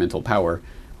of governmental power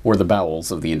or the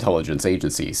bowels of the intelligence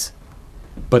agencies.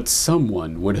 But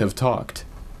someone would have talked.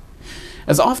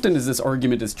 As often as this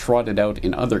argument is trotted out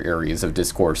in other areas of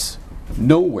discourse,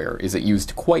 nowhere is it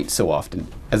used quite so often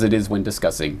as it is when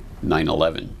discussing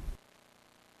 9/11.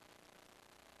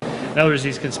 In other words,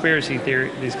 these conspiracies are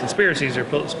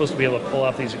supposed to be able to pull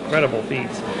off these incredible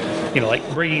feats, like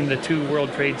bringing the 2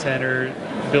 World Trade Center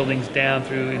buildings down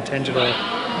through intentionally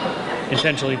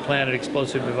planted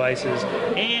explosive devices,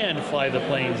 and fly the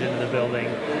planes into the building,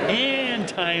 and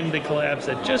time the collapse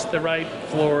at just the right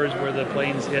floors where the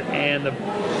planes hit and the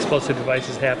explosive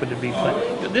devices happen to be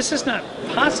planted. This is not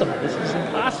possible. This is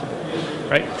impossible,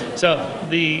 right? So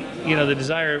the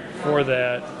desire for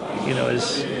that,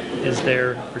 is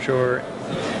there for sure.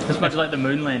 It's much like the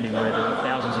moon landing where there were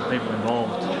thousands of people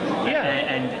involved. Yeah.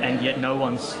 And yet no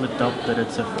one slipped up that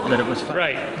it was fake.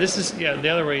 Right. This is the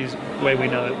other way we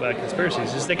know about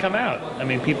conspiracies is they come out. I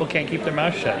mean, people can't keep their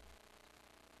mouth shut.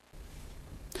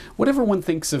 Whatever one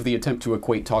thinks of the attempt to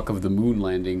equate talk of the moon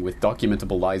landing with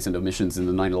documentable lies and omissions in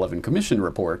the 9/11 Commission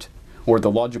report, or the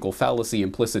logical fallacy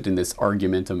implicit in this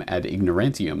argumentum ad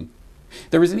ignorantium,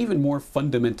 there is an even more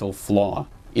fundamental flaw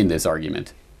in this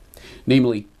argument.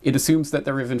 Namely, it assumes that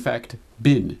there have in fact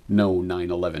been no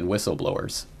 9/11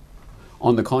 whistleblowers.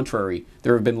 On the contrary,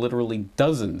 there have been literally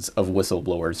dozens of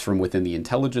whistleblowers from within the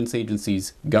intelligence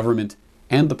agencies, government,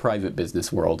 and the private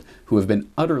business world who have been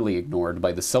utterly ignored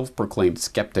by the self-proclaimed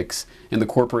skeptics and the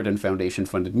corporate and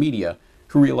foundation-funded media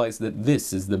who realize that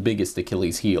this is the biggest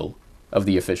Achilles heel of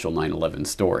the official 9/11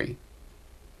 story.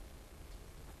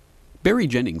 Barry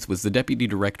Jennings was the Deputy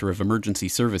Director of Emergency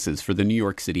Services for the New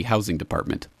York City Housing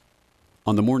Department.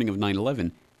 On the morning of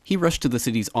 9/11, he rushed to the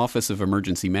city's Office of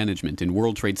Emergency Management in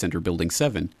World Trade Center Building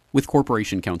 7 with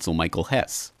Corporation Counsel Michael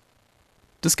Hess.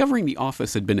 Discovering the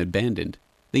office had been abandoned,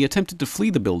 they attempted to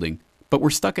flee the building, but were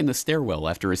stuck in the stairwell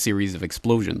after a series of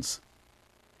explosions.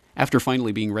 After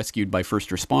finally being rescued by first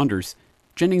responders,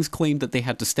 Jennings claimed that they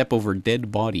had to step over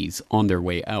dead bodies on their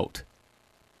way out.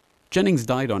 Jennings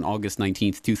died on August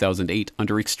 19, 2008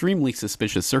 under extremely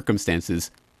suspicious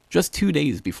circumstances, just 2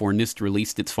 days before NIST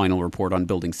released its final report on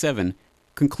Building 7,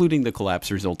 concluding the collapse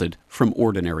resulted from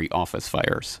ordinary office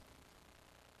fires.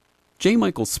 J.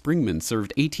 Michael Springman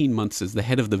served 18 months as the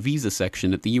head of the visa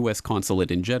section at the U.S.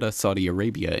 consulate in Jeddah, Saudi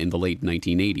Arabia in the late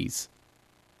 1980s.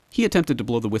 He attempted to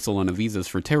blow the whistle on a visas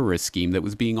for terrorist scheme that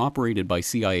was being operated by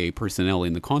CIA personnel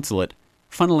in the consulate,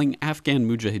 funneling Afghan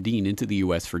mujahideen into the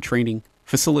U.S. for training,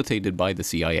 facilitated by the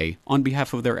CIA on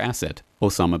behalf of their asset,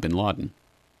 Osama bin Laden.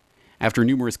 After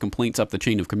numerous complaints up the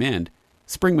chain of command,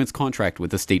 Springman's contract with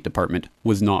the State Department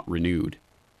was not renewed.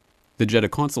 The Jeddah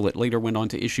consulate later went on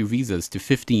to issue visas to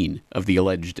 15 of the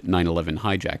alleged 9/11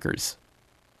 hijackers.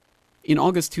 In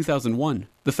August 2001,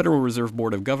 the Federal Reserve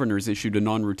Board of Governors issued a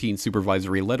non-routine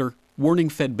supervisory letter warning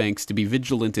Fed banks to be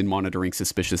vigilant in monitoring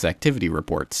suspicious activity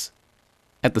reports.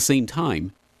 At the same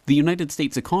time, the United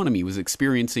States economy was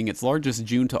experiencing its largest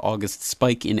June to August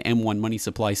spike in M1 money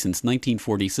supply since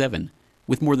 1947,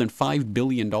 with more than $5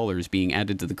 billion being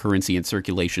added to the currency in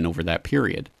circulation over that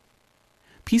period.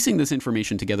 Piecing this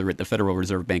information together at the Federal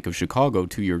Reserve Bank of Chicago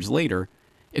 2 years later,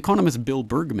 economist Bill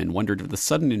Bergman wondered if the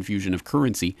sudden infusion of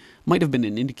currency might have been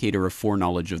an indicator of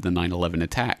foreknowledge of the 9/11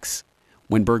 attacks.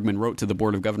 When Bergman wrote to the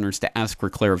Board of Governors to ask for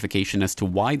clarification as to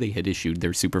why they had issued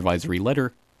their supervisory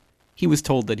letter, he was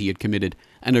told that he had committed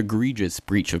an egregious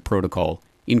breach of protocol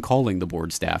in calling the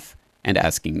board staff and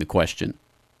asking the question.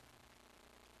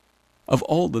 Of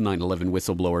all the 9/11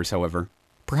 whistleblowers, however,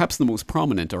 perhaps the most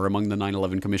prominent are among the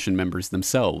 9/11 Commission members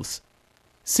themselves.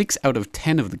 6 out of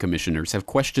 10 of the commissioners have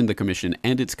questioned the Commission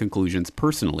and its conclusions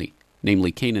personally,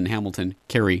 namely Kanan Hamilton,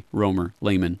 Kerry, Romer,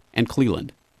 Lehman, and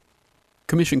Cleland.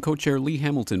 Commission co-chair Lee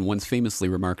Hamilton once famously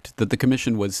remarked that the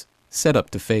Commission was set up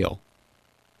to fail.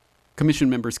 Commission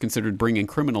members considered bringing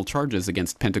criminal charges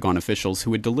against Pentagon officials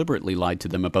who had deliberately lied to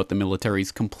them about the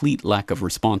military's complete lack of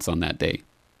response on that day.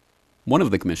 One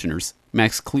of the commissioners,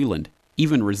 Max Cleland,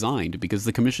 even resigned because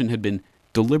the Commission had been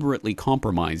deliberately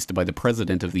compromised by the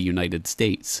President of the United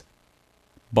States.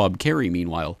 Bob Kerrey,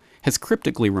 meanwhile, has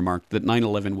cryptically remarked that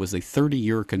 9/11 was a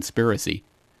 30-year conspiracy,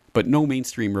 but no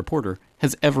mainstream reporter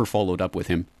has ever followed up with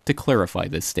him to clarify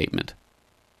this statement.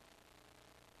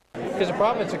 There's a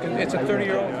problem. It's a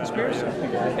 30-year-old conspiracy.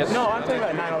 No, I'm talking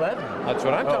about 9/11. That's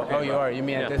what I'm talking about. Oh, you are. You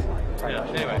mean this? Yeah.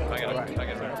 Anyway, I got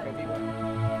it.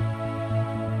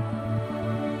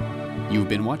 You've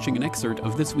been watching an excerpt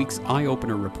of this week's Eye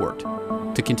Opener report.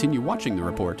 To continue watching the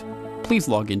report, please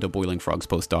log into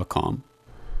boilingfrogspost.com.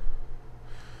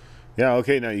 Yeah,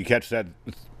 okay, now you catch that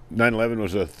 9/11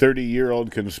 was a 30-year-old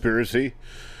conspiracy.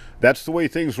 That's the way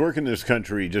things work in this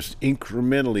country, just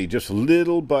incrementally, just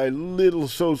little by little,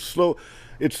 so slow.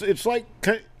 It's like,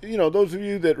 you know, those of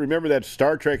you that remember that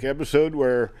Star Trek episode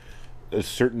where a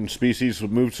certain species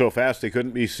moved so fast they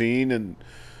couldn't be seen, and,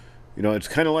 you know, it's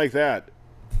kind of like that.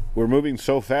 We're moving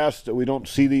so fast that we don't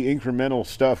see the incremental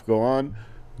stuff go on.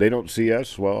 They don't see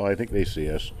us. Well, I think they see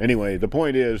us. Anyway, the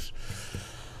point is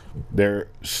they're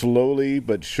slowly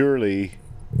but surely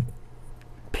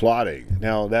plotting.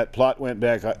 Now, that plot went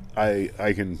back.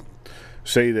 I can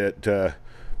say that,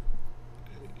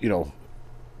 you know,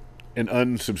 an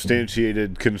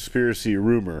unsubstantiated conspiracy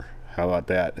rumor, how about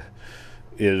that,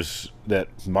 is that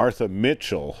Martha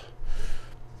Mitchell,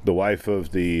 the wife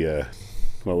of the...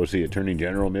 what was he, Attorney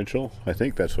General Mitchell? I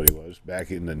think that's what he was, back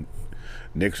in the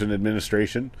Nixon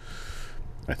administration.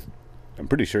 I'm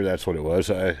pretty sure that's what it was.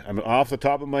 I'm off the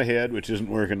top of my head, which isn't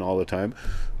working all the time.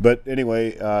 But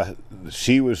anyway,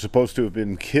 she was supposed to have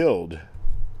been killed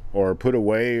or put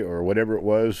away or whatever it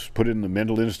was, put in the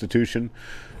mental institution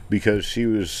because she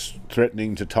was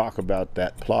threatening to talk about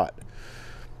that plot.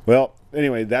 Well,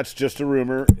 anyway, that's just a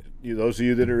rumor. Those of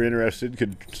you that are interested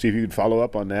could see if you could follow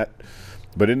up on that.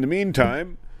 But in the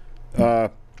meantime,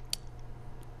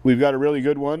 we've got a really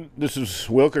good one. This is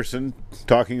Wilkerson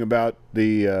talking about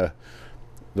the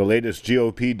latest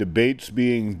GOP debates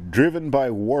being driven by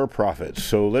war profits.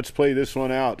 So let's play this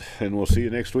one out, and we'll see you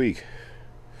next week.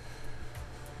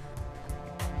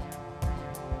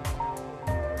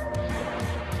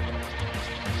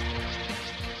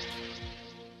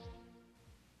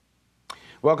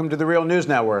 Welcome to the Real News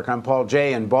Network. I'm Paul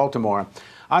Jay in Baltimore.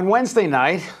 On Wednesday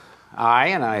night,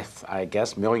 I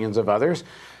guess millions of others,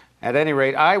 at any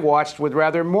rate, I watched with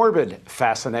rather morbid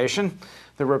fascination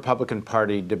the Republican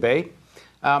Party debate.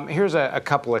 Here's a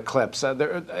couple of clips.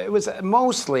 It was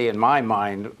mostly, in my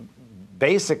mind,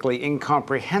 basically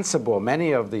incomprehensible.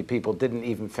 Many of the people didn't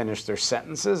even finish their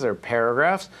sentences or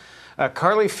paragraphs.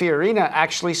 Carly Fiorina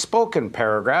actually spoke in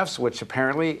paragraphs, which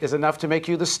apparently is enough to make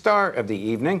you the star of the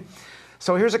evening.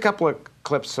 So here's a couple of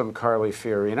clips from Carly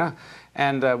Fiorina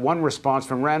and one response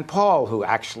from Rand Paul, who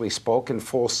actually spoke in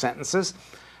full sentences.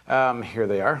 Here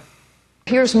they are.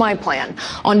 Here's my plan.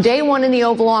 On day one in the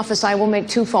Oval Office, I will make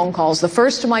 2 phone calls. The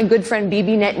first to my good friend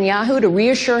Bibi Netanyahu to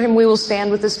reassure him we will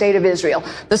stand with the state of Israel.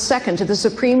 The second to the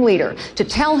Supreme Leader to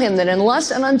tell him that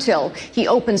unless and until he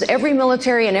opens every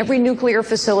military and every nuclear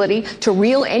facility to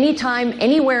real anytime,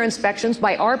 anywhere inspections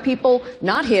by our people,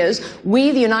 not his,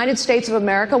 we, the United States of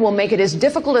America, will make it as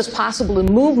difficult as possible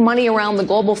to move money around the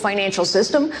global financial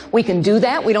system. We can do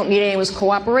that. We don't need anyone's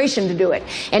cooperation to do it.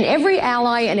 And every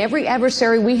ally and every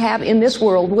adversary we have in this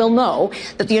world will know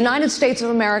that the United States of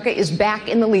America is back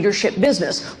in the leadership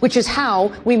business, which is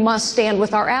how we must stand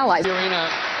with our allies.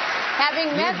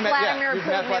 Having met Vladimir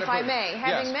Putin, if I may,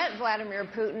 having met Vladimir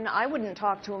Putin, I wouldn't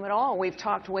talk to him at all. We've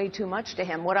talked way too much to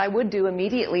him. What I would do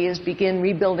immediately is begin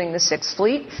rebuilding the Sixth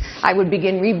Fleet. I would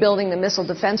begin rebuilding the missile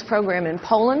defense program in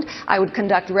Poland. I would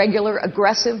conduct regular,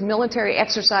 aggressive military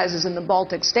exercises in the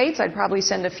Baltic states. I'd probably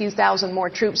send a few thousand more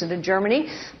troops into Germany.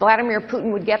 Vladimir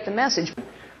Putin would get the message.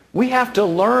 We have to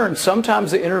learn.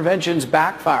 Sometimes the interventions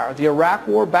backfire. The Iraq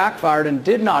war backfired and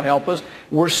did not help us.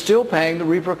 We're still paying the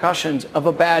repercussions of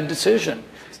a bad decision.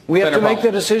 We have to make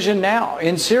the decision now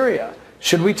in Syria.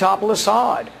 Should we topple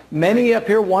Assad? Many up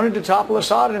here wanted to topple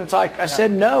Assad, and it's like, I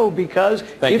said no, because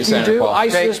if you do,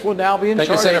 ISIS will now be in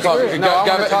charge.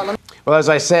 Well, as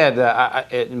I said,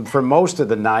 for most of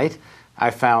the night, I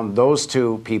found those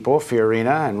two people,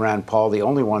 Fiorina and Rand Paul, the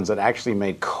only ones that actually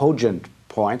made cogent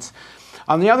points.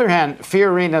 On the other hand,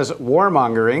 Fiorina's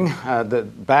warmongering,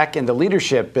 back in the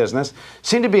leadership business,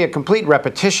 seemed to be a complete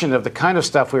repetition of the kind of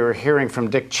stuff we were hearing from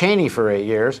Dick Cheney for 8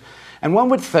 years. And one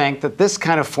would think that this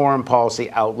kind of foreign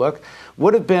policy outlook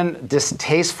would have been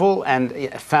distasteful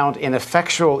and found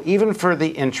ineffectual even for the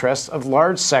interests of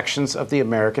large sections of the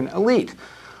American elite,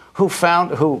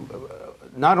 who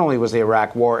not only was the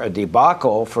Iraq war a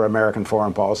debacle for American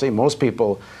foreign policy, most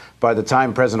people, by the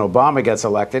time President Obama gets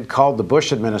elected, called the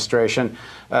Bush administration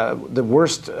the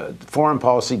worst foreign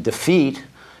policy defeat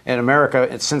in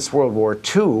America since World War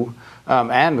II.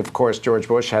 And, of course, George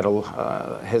Bush had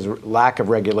his lack of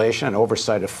regulation and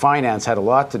oversight of finance had a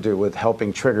lot to do with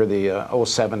helping trigger the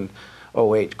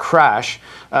 07-08 crash.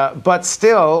 But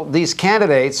still, these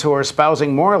candidates who are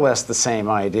espousing more or less the same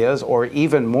ideas, or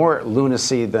even more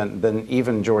lunacy than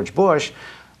even George Bush,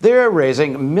 they're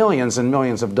raising millions and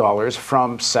millions of dollars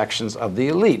from sections of the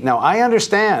elite. Now, I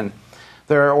understand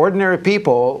there are ordinary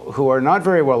people who are not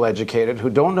very well educated,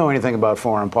 who don't know anything about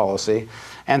foreign policy,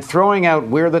 and throwing out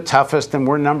we're the toughest and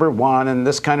we're number one and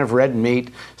this kind of red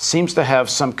meat seems to have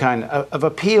some kind of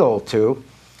appeal to.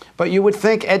 But you would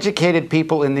think educated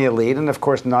people in the elite, and of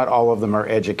course not all of them are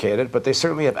educated, but they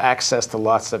certainly have access to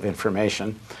lots of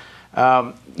information.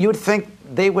 You would think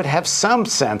they would have some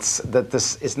sense that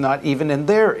this is not even in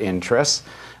their interests.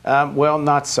 Well,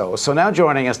 not so. So now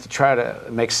joining us to try to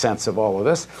make sense of all of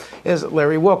this is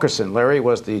Larry Wilkerson. Larry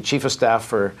was the chief of staff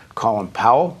for Colin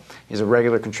Powell. He's a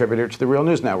regular contributor to the Real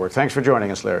News Network. Thanks for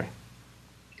joining us, Larry.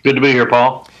 Good to be here,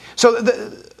 Paul. So,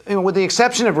 with the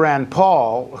exception of Rand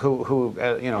Paul, who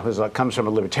comes from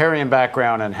a libertarian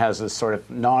background and has this sort of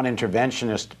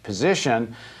non-interventionist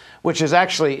position, which is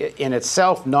actually in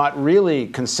itself not really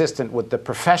consistent with the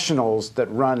professionals that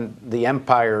run the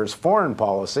empire's foreign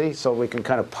policy, so we can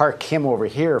kind of park him over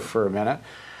here for a minute.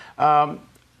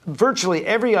 Virtually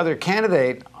every other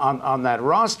candidate on that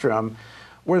rostrum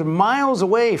we're miles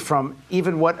away from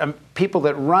even what people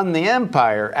that run the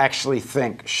empire actually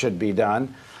think should be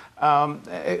done.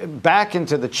 Back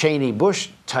into the Cheney-Bush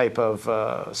type of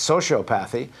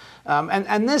sociopathy.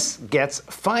 And this gets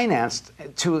financed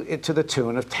to the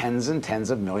tune of tens and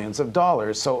tens of millions of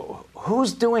dollars. So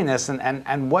who's doing this,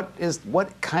 and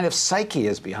what kind of psyche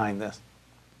is behind this?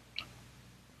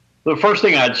 The first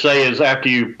thing I'd say is, after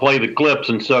you play the clips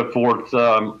and so forth,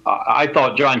 I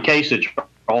thought John Kasich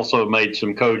also made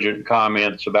some cogent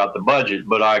comments about the budget,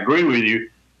 but I agree with you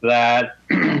that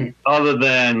other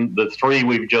than the three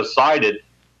we've just cited,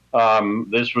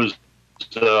 this was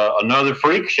another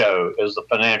freak show, as the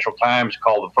Financial Times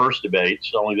called the first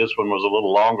debates, only this one was a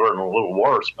little longer and a little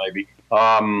worse, maybe.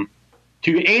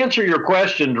 To answer your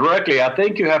question directly, I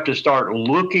think you have to start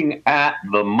looking at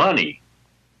the money.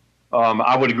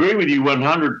 I would agree with you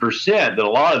 100% that a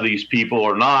lot of these people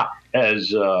are not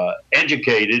as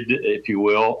educated, if you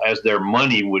will, as their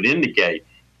money would indicate.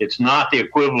 It's not the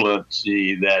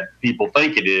equivalency that people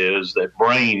think it is, that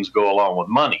brains go along with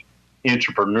money.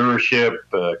 Entrepreneurship,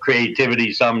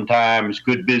 creativity sometimes,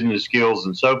 good business skills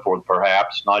and so forth,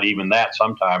 perhaps, not even that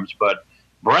sometimes, but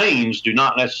brains do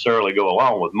not necessarily go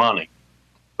along with money.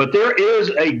 But there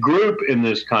is a group in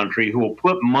this country who will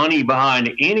put money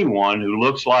behind anyone who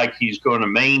looks like he's going to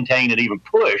maintain and even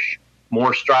push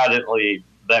more stridently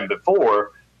than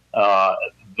before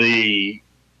the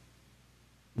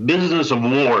business of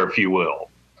war, if you will.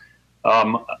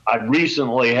 I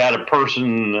recently had a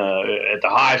person at the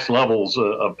highest levels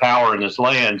of power in this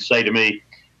land say to me,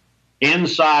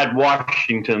 inside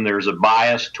Washington, there's a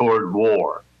bias toward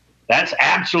war. That's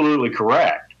absolutely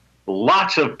correct.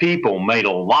 Lots of people made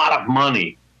a lot of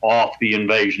money off the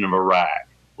invasion of Iraq.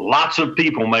 Lots of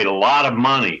people made a lot of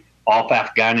money off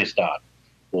Afghanistan.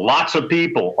 Lots of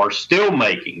people are still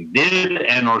making, did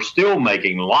and are still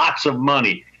making lots of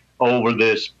money over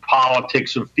this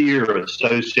politics of fear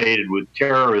associated with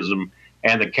terrorism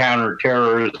and the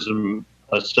counterterrorism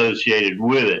associated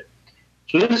with it.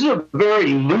 So this is a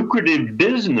very lucrative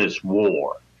business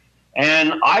war.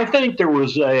 And I think there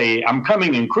was I'm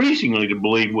coming increasingly to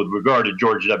believe, with regard to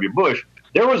George W. Bush,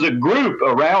 there was a group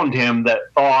around him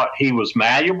that thought he was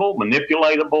malleable,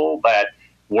 manipulatable, that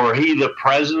were he the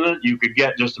president, you could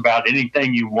get just about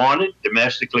anything you wanted,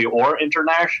 domestically or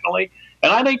internationally.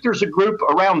 And I think there's a group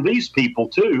around these people,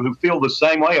 too, who feel the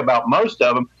same way about most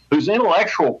of them, whose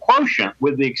intellectual quotient,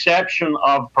 with the exception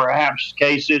of perhaps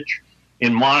Kasich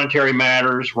in monetary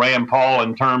matters, Rand Paul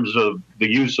in terms of the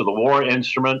use of the war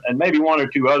instrument, and maybe one or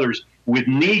two others with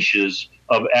niches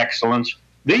of excellence,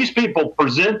 these people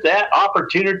present that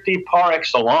opportunity par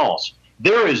excellence.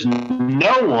 There is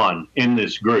no one in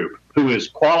this group who is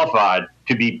qualified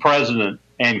to be president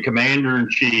and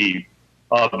commander-in-chief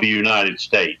of the United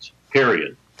States,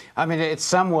 period. I mean, it's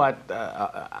somewhat,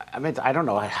 I don't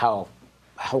know how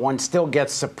one still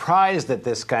gets surprised at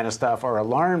this kind of stuff or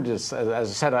alarmed. As I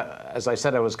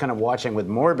said, I was kind of watching with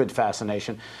morbid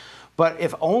fascination. But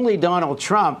if only Donald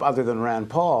Trump, other than Rand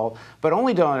Paul, but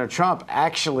only Donald Trump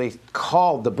actually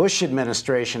called the Bush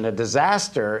administration a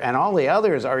disaster, and all the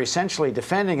others are essentially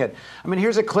defending it. I mean,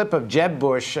 here's a clip of Jeb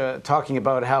Bush talking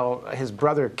about how his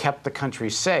brother kept the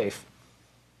country safe.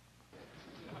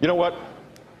 You know what?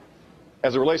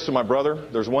 As it relates to my brother,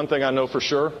 there's one thing I know for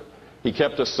sure. He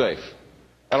kept us safe.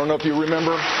 I don't know if you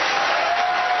remember,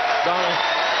 Donald.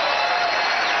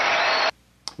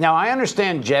 Now, I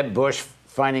understand Jeb Bush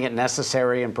finding it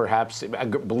necessary and perhaps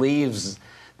believes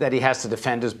that he has to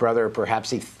defend his brother, or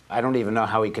perhaps I don't even know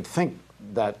how he could think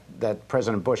that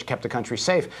President Bush kept the country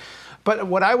safe. But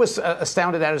what I was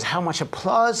astounded at is how much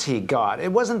applause he got.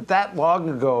 It wasn't that long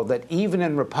ago that even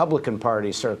in Republican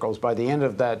Party circles, by the end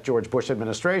of that George Bush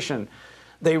administration,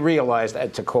 they realized,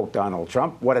 to quote Donald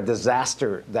Trump, what a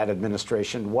disaster that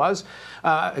administration was.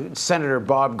 Senator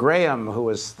Bob Graham, who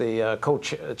was the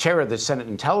chair of the Senate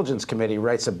Intelligence Committee,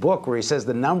 writes a book where he says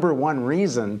the #1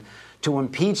 reason to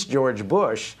impeach George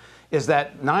Bush is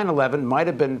that 9/11 might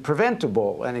have been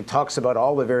preventable. And he talks about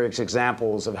all the various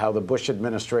examples of how the Bush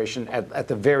administration, at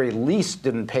the very least,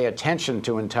 didn't pay attention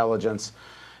to intelligence,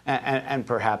 and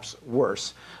perhaps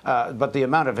worse. But the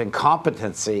amount of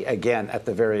incompetency, again, at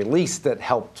the very least, that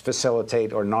helped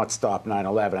facilitate or not stop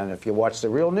 9/11. And if you watch the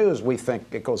real news, we think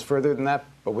it goes further than that,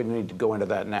 but we need to go into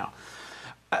that now.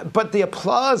 But the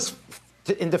applause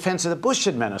in defense of the Bush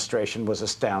administration was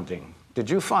astounding. Did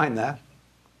you find that?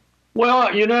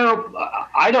 Well, you know,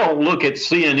 I don't look at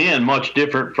CNN much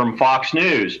different from Fox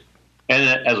News.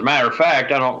 And as a matter of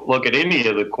fact, I don't look at any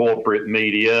of the corporate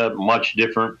media much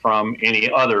different from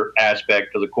any other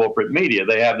aspect of the corporate media.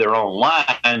 They have their own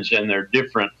lines and they're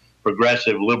different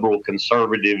progressive, liberal,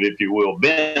 conservative, if you will,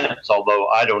 bents, although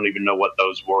I don't even know what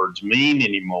those words mean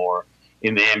anymore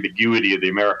in the ambiguity of the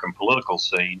American political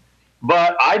scene.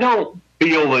 But I don't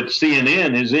feel that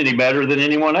CNN is any better than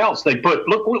anyone else. They put,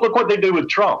 look what they do with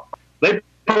Trump. They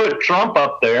put Trump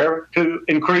up there to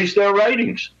increase their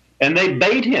ratings, and they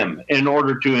bait him in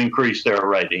order to increase their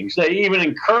ratings. They even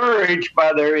encourage,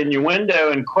 by their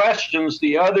innuendo and questions,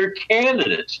 the other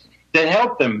candidates that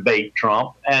help them bait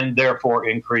Trump and therefore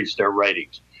increase their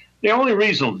ratings. The only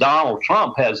reason Donald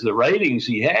Trump has the ratings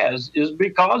he has is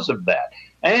because of that.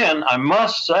 And I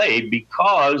must say,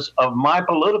 because of my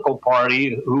political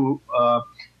party,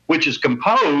 which is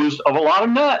composed of a lot of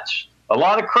nuts, a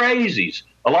lot of crazies,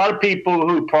 a lot of people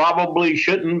who probably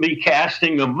shouldn't be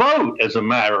casting a vote, as a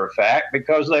matter of fact,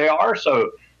 because they are such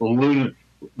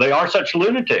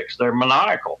lunatics. They're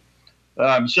maniacal.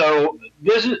 So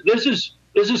this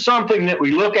is something that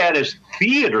we look at as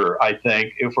theater, I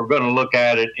think, if we're going to look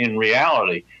at it in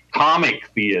reality. Comic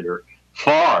theater,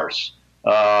 farce,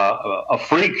 a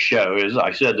freak show, as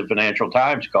I said the Financial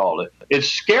Times called it. It's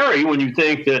scary when you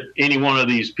think that any one of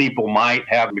these people might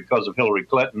have, because of Hillary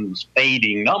Clinton's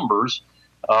fading numbers,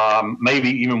 maybe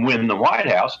even win the White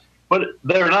House. But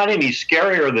they're not any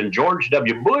scarier than George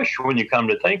W. Bush when you come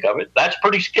to think of it. That's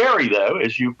pretty scary, though,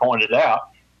 as you pointed out.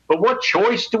 But what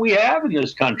choice do we have in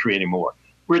this country anymore?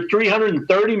 We're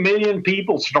 330 million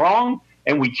people strong,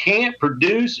 and we can't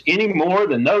produce any more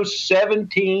than those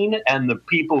 17 and the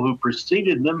people who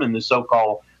preceded them in the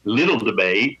so-called little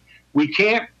debate. We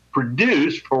can't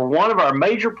produce for one of our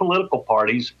major political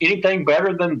parties anything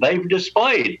better than they've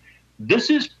displayed. This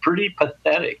is pretty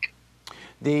pathetic.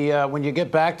 When you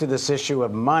get back to this issue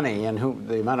of money and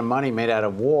the amount of money made out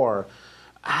of war,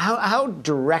 how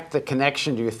direct the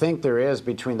connection do you think there is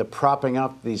between the propping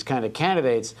up these kind of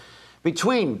candidates,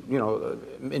 between,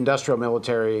 industrial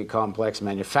military complex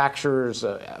manufacturers,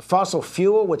 fossil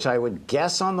fuel, which I would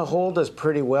guess on the whole does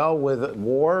pretty well with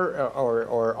war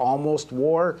or almost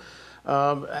war,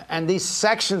 and these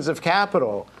sections of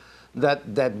capital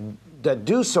that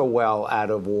do so well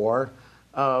out of war,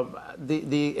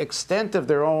 the extent of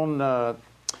their own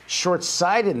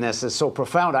short-sightedness is so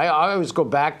profound. I always go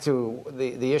back to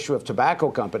the issue of tobacco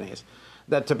companies,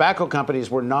 that tobacco companies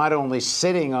were not only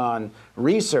sitting on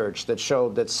research that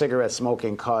showed that cigarette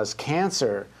smoking caused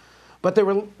cancer, but they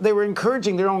were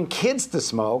encouraging their own kids to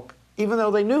smoke, even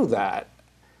though they knew that.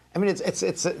 I mean,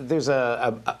 there's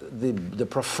the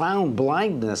profound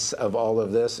blindness of all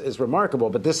of this is remarkable,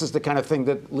 but this is the kind of thing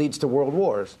that leads to world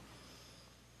wars.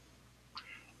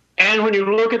 And when you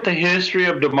look at the history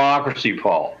of democracy,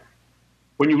 Paul,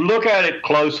 when you look at it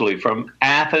closely from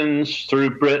Athens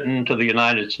through Britain to the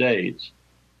United States,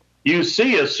 you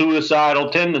see a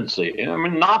suicidal tendency. I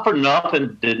mean, not for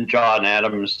nothing didn't John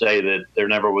Adams say that there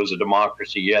never was a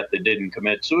democracy yet that didn't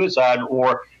commit suicide,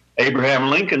 or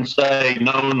Abraham Lincoln say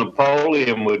no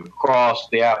Napoleon would cross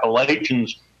the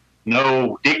Appalachians,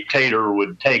 no dictator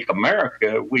would take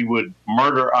America, we would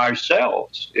murder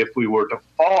ourselves if we were to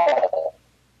fall.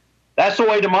 That's the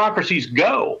way democracies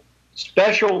go.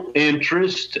 Special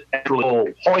interest will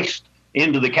hoist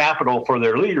into the capital for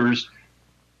their leaders,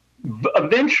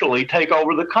 eventually take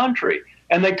over the country.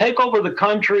 And they take over the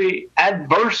country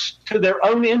adverse to their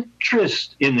own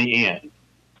interest in the end.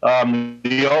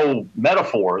 The old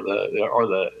metaphor,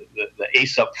 the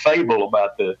Aesop fable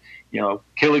about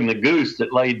killing the goose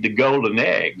that laid the golden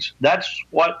eggs. That's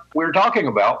what we're talking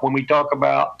about when we talk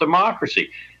about democracy.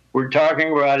 We're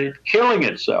talking about it killing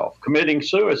itself, committing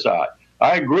suicide.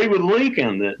 I agree with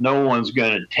Lincoln that no one's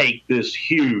going to take this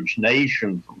huge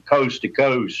nation from coast to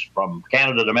coast, from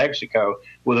Canada to Mexico,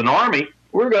 with an army.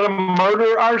 We're going to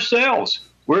murder ourselves.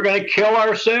 We're going to kill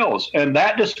ourselves. And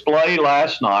that display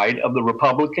last night of the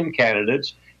Republican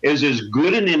candidates is as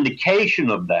good an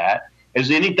indication of that as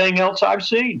anything else I've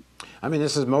seen. I mean,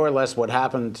 this is more or less what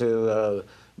happened to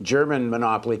German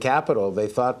monopoly capital. They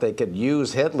thought they could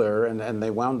use Hitler, and they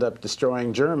wound up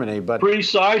destroying Germany. But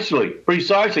precisely.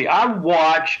 I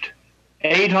watched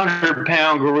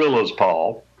 800-pound gorillas,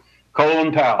 Paul,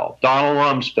 Colin Powell, Donald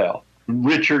Rumsfeld,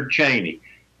 Richard Cheney.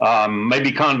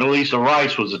 Maybe Condoleezza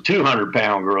Rice was a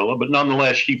 200-pound gorilla, but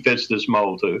nonetheless, she fits this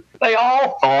mold too. They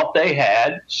all thought they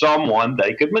had someone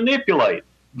they could manipulate.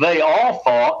 They all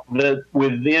thought that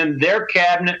within their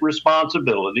cabinet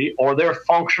responsibility or their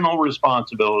functional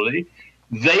responsibility,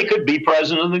 they could be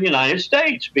president of the United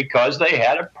States because they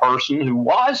had a person who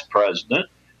was president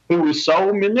who was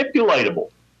so manipulatable.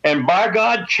 And by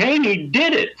God, Cheney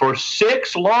did it. For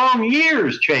 6 long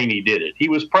years, Cheney did it. He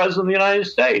was president of the United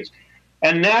States.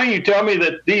 And now you tell me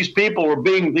that these people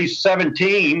these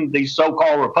 17, these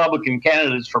so-called Republican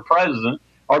candidates for president,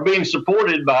 are being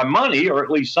supported by money, or at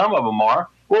least some of them are.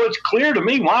 Well, it's clear to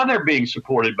me why they're being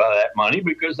supported by that money,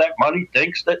 because that money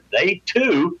thinks that they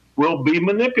too will be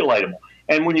manipulatable.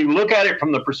 And when you look at it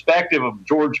from the perspective of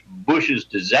George Bush's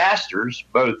disasters,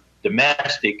 both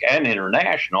domestic and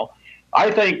international,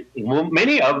 I think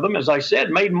many of them, as I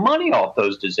said, made money off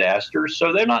those disasters,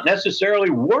 so they're not necessarily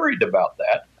worried about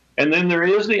that. And then there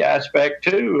is the aspect,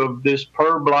 too, of this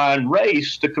purblind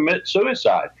race to commit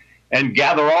suicide and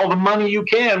gather all the money you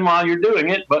can while you're doing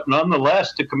it, but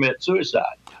nonetheless to commit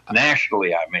suicide,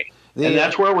 nationally, I mean. And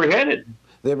that's where we're headed.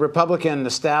 The Republican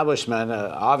establishment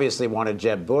obviously wanted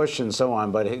Jeb Bush and so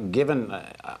on, but given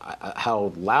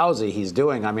how lousy he's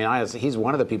doing, I mean, he's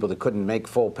one of the people that couldn't make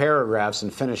full paragraphs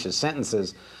and finish his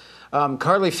sentences.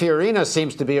 Carly Fiorina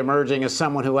seems to be emerging as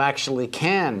someone who actually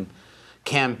can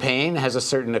campaign, has a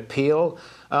certain appeal.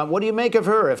 What do you make of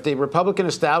her? If the Republican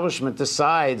establishment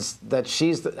decides that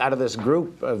she's out of this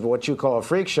group of what you call a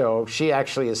freak show, she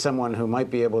actually is someone who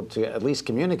might be able to at least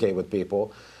communicate with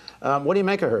people. What do you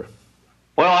make of her?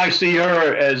 Well, I see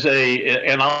her as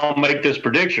and I'll make this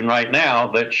prediction right now,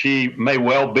 that she may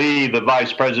well be the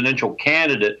vice presidential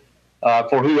candidate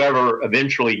for whoever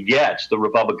eventually gets the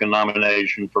Republican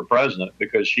nomination for president,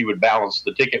 because she would balance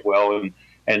the ticket well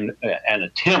and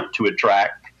attempt to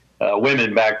attract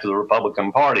women back to the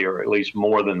Republican Party, or at least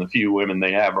more than the few women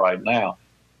they have right now.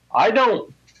 I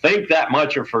don't think that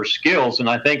much of her skills, and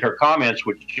I think her comments,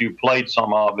 which you played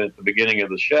some of at the beginning of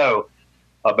the show,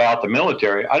 about the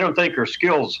military, I don't think her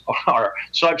skills are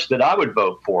such that I would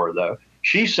vote for her, though.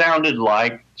 She sounded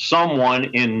like someone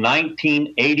in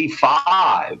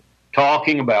 1985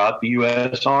 talking about the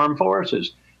U.S. Armed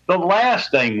Forces. The last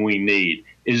thing we need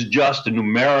is just a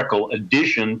numerical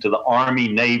addition to the Army,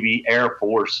 Navy, Air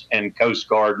Force, and Coast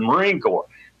Guard and Marine Corps.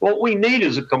 What we need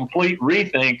is a complete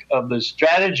rethink of the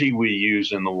strategy we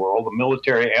use in the world, the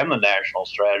military and the national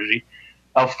strategy,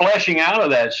 of fleshing out of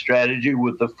that strategy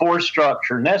with the force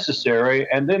structure necessary,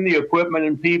 and then the equipment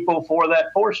and people for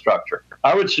that force structure.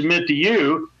 I would submit to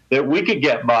you that we could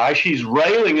get by. She's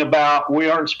railing about we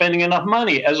aren't spending enough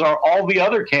money, as are all the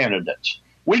other candidates.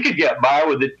 We could get by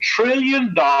with $1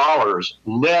 trillion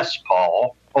less,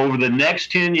 Paul, over the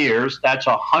next 10 years. That's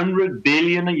 $100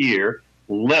 billion a year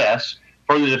less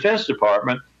for the Defense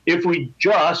Department, if we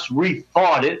just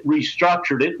rethought it,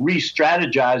 restructured it,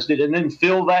 re-strategized it, and then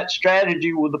fill that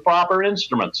strategy with the proper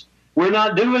instruments. We're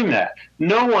not doing that.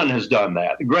 No one has done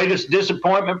that. The greatest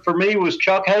disappointment for me was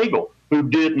Chuck Hagel, who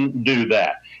didn't do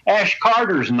that. Ash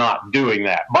Carter's not doing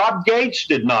that. Bob Gates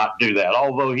did not do that,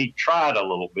 although he tried a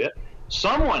little bit.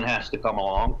 Someone has to come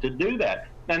along to do that.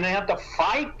 And they have to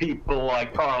fight people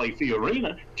like Carly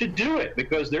Fiorina to do it,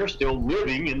 because they're still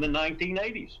living in the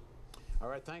 1980s. All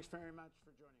right, thanks very much.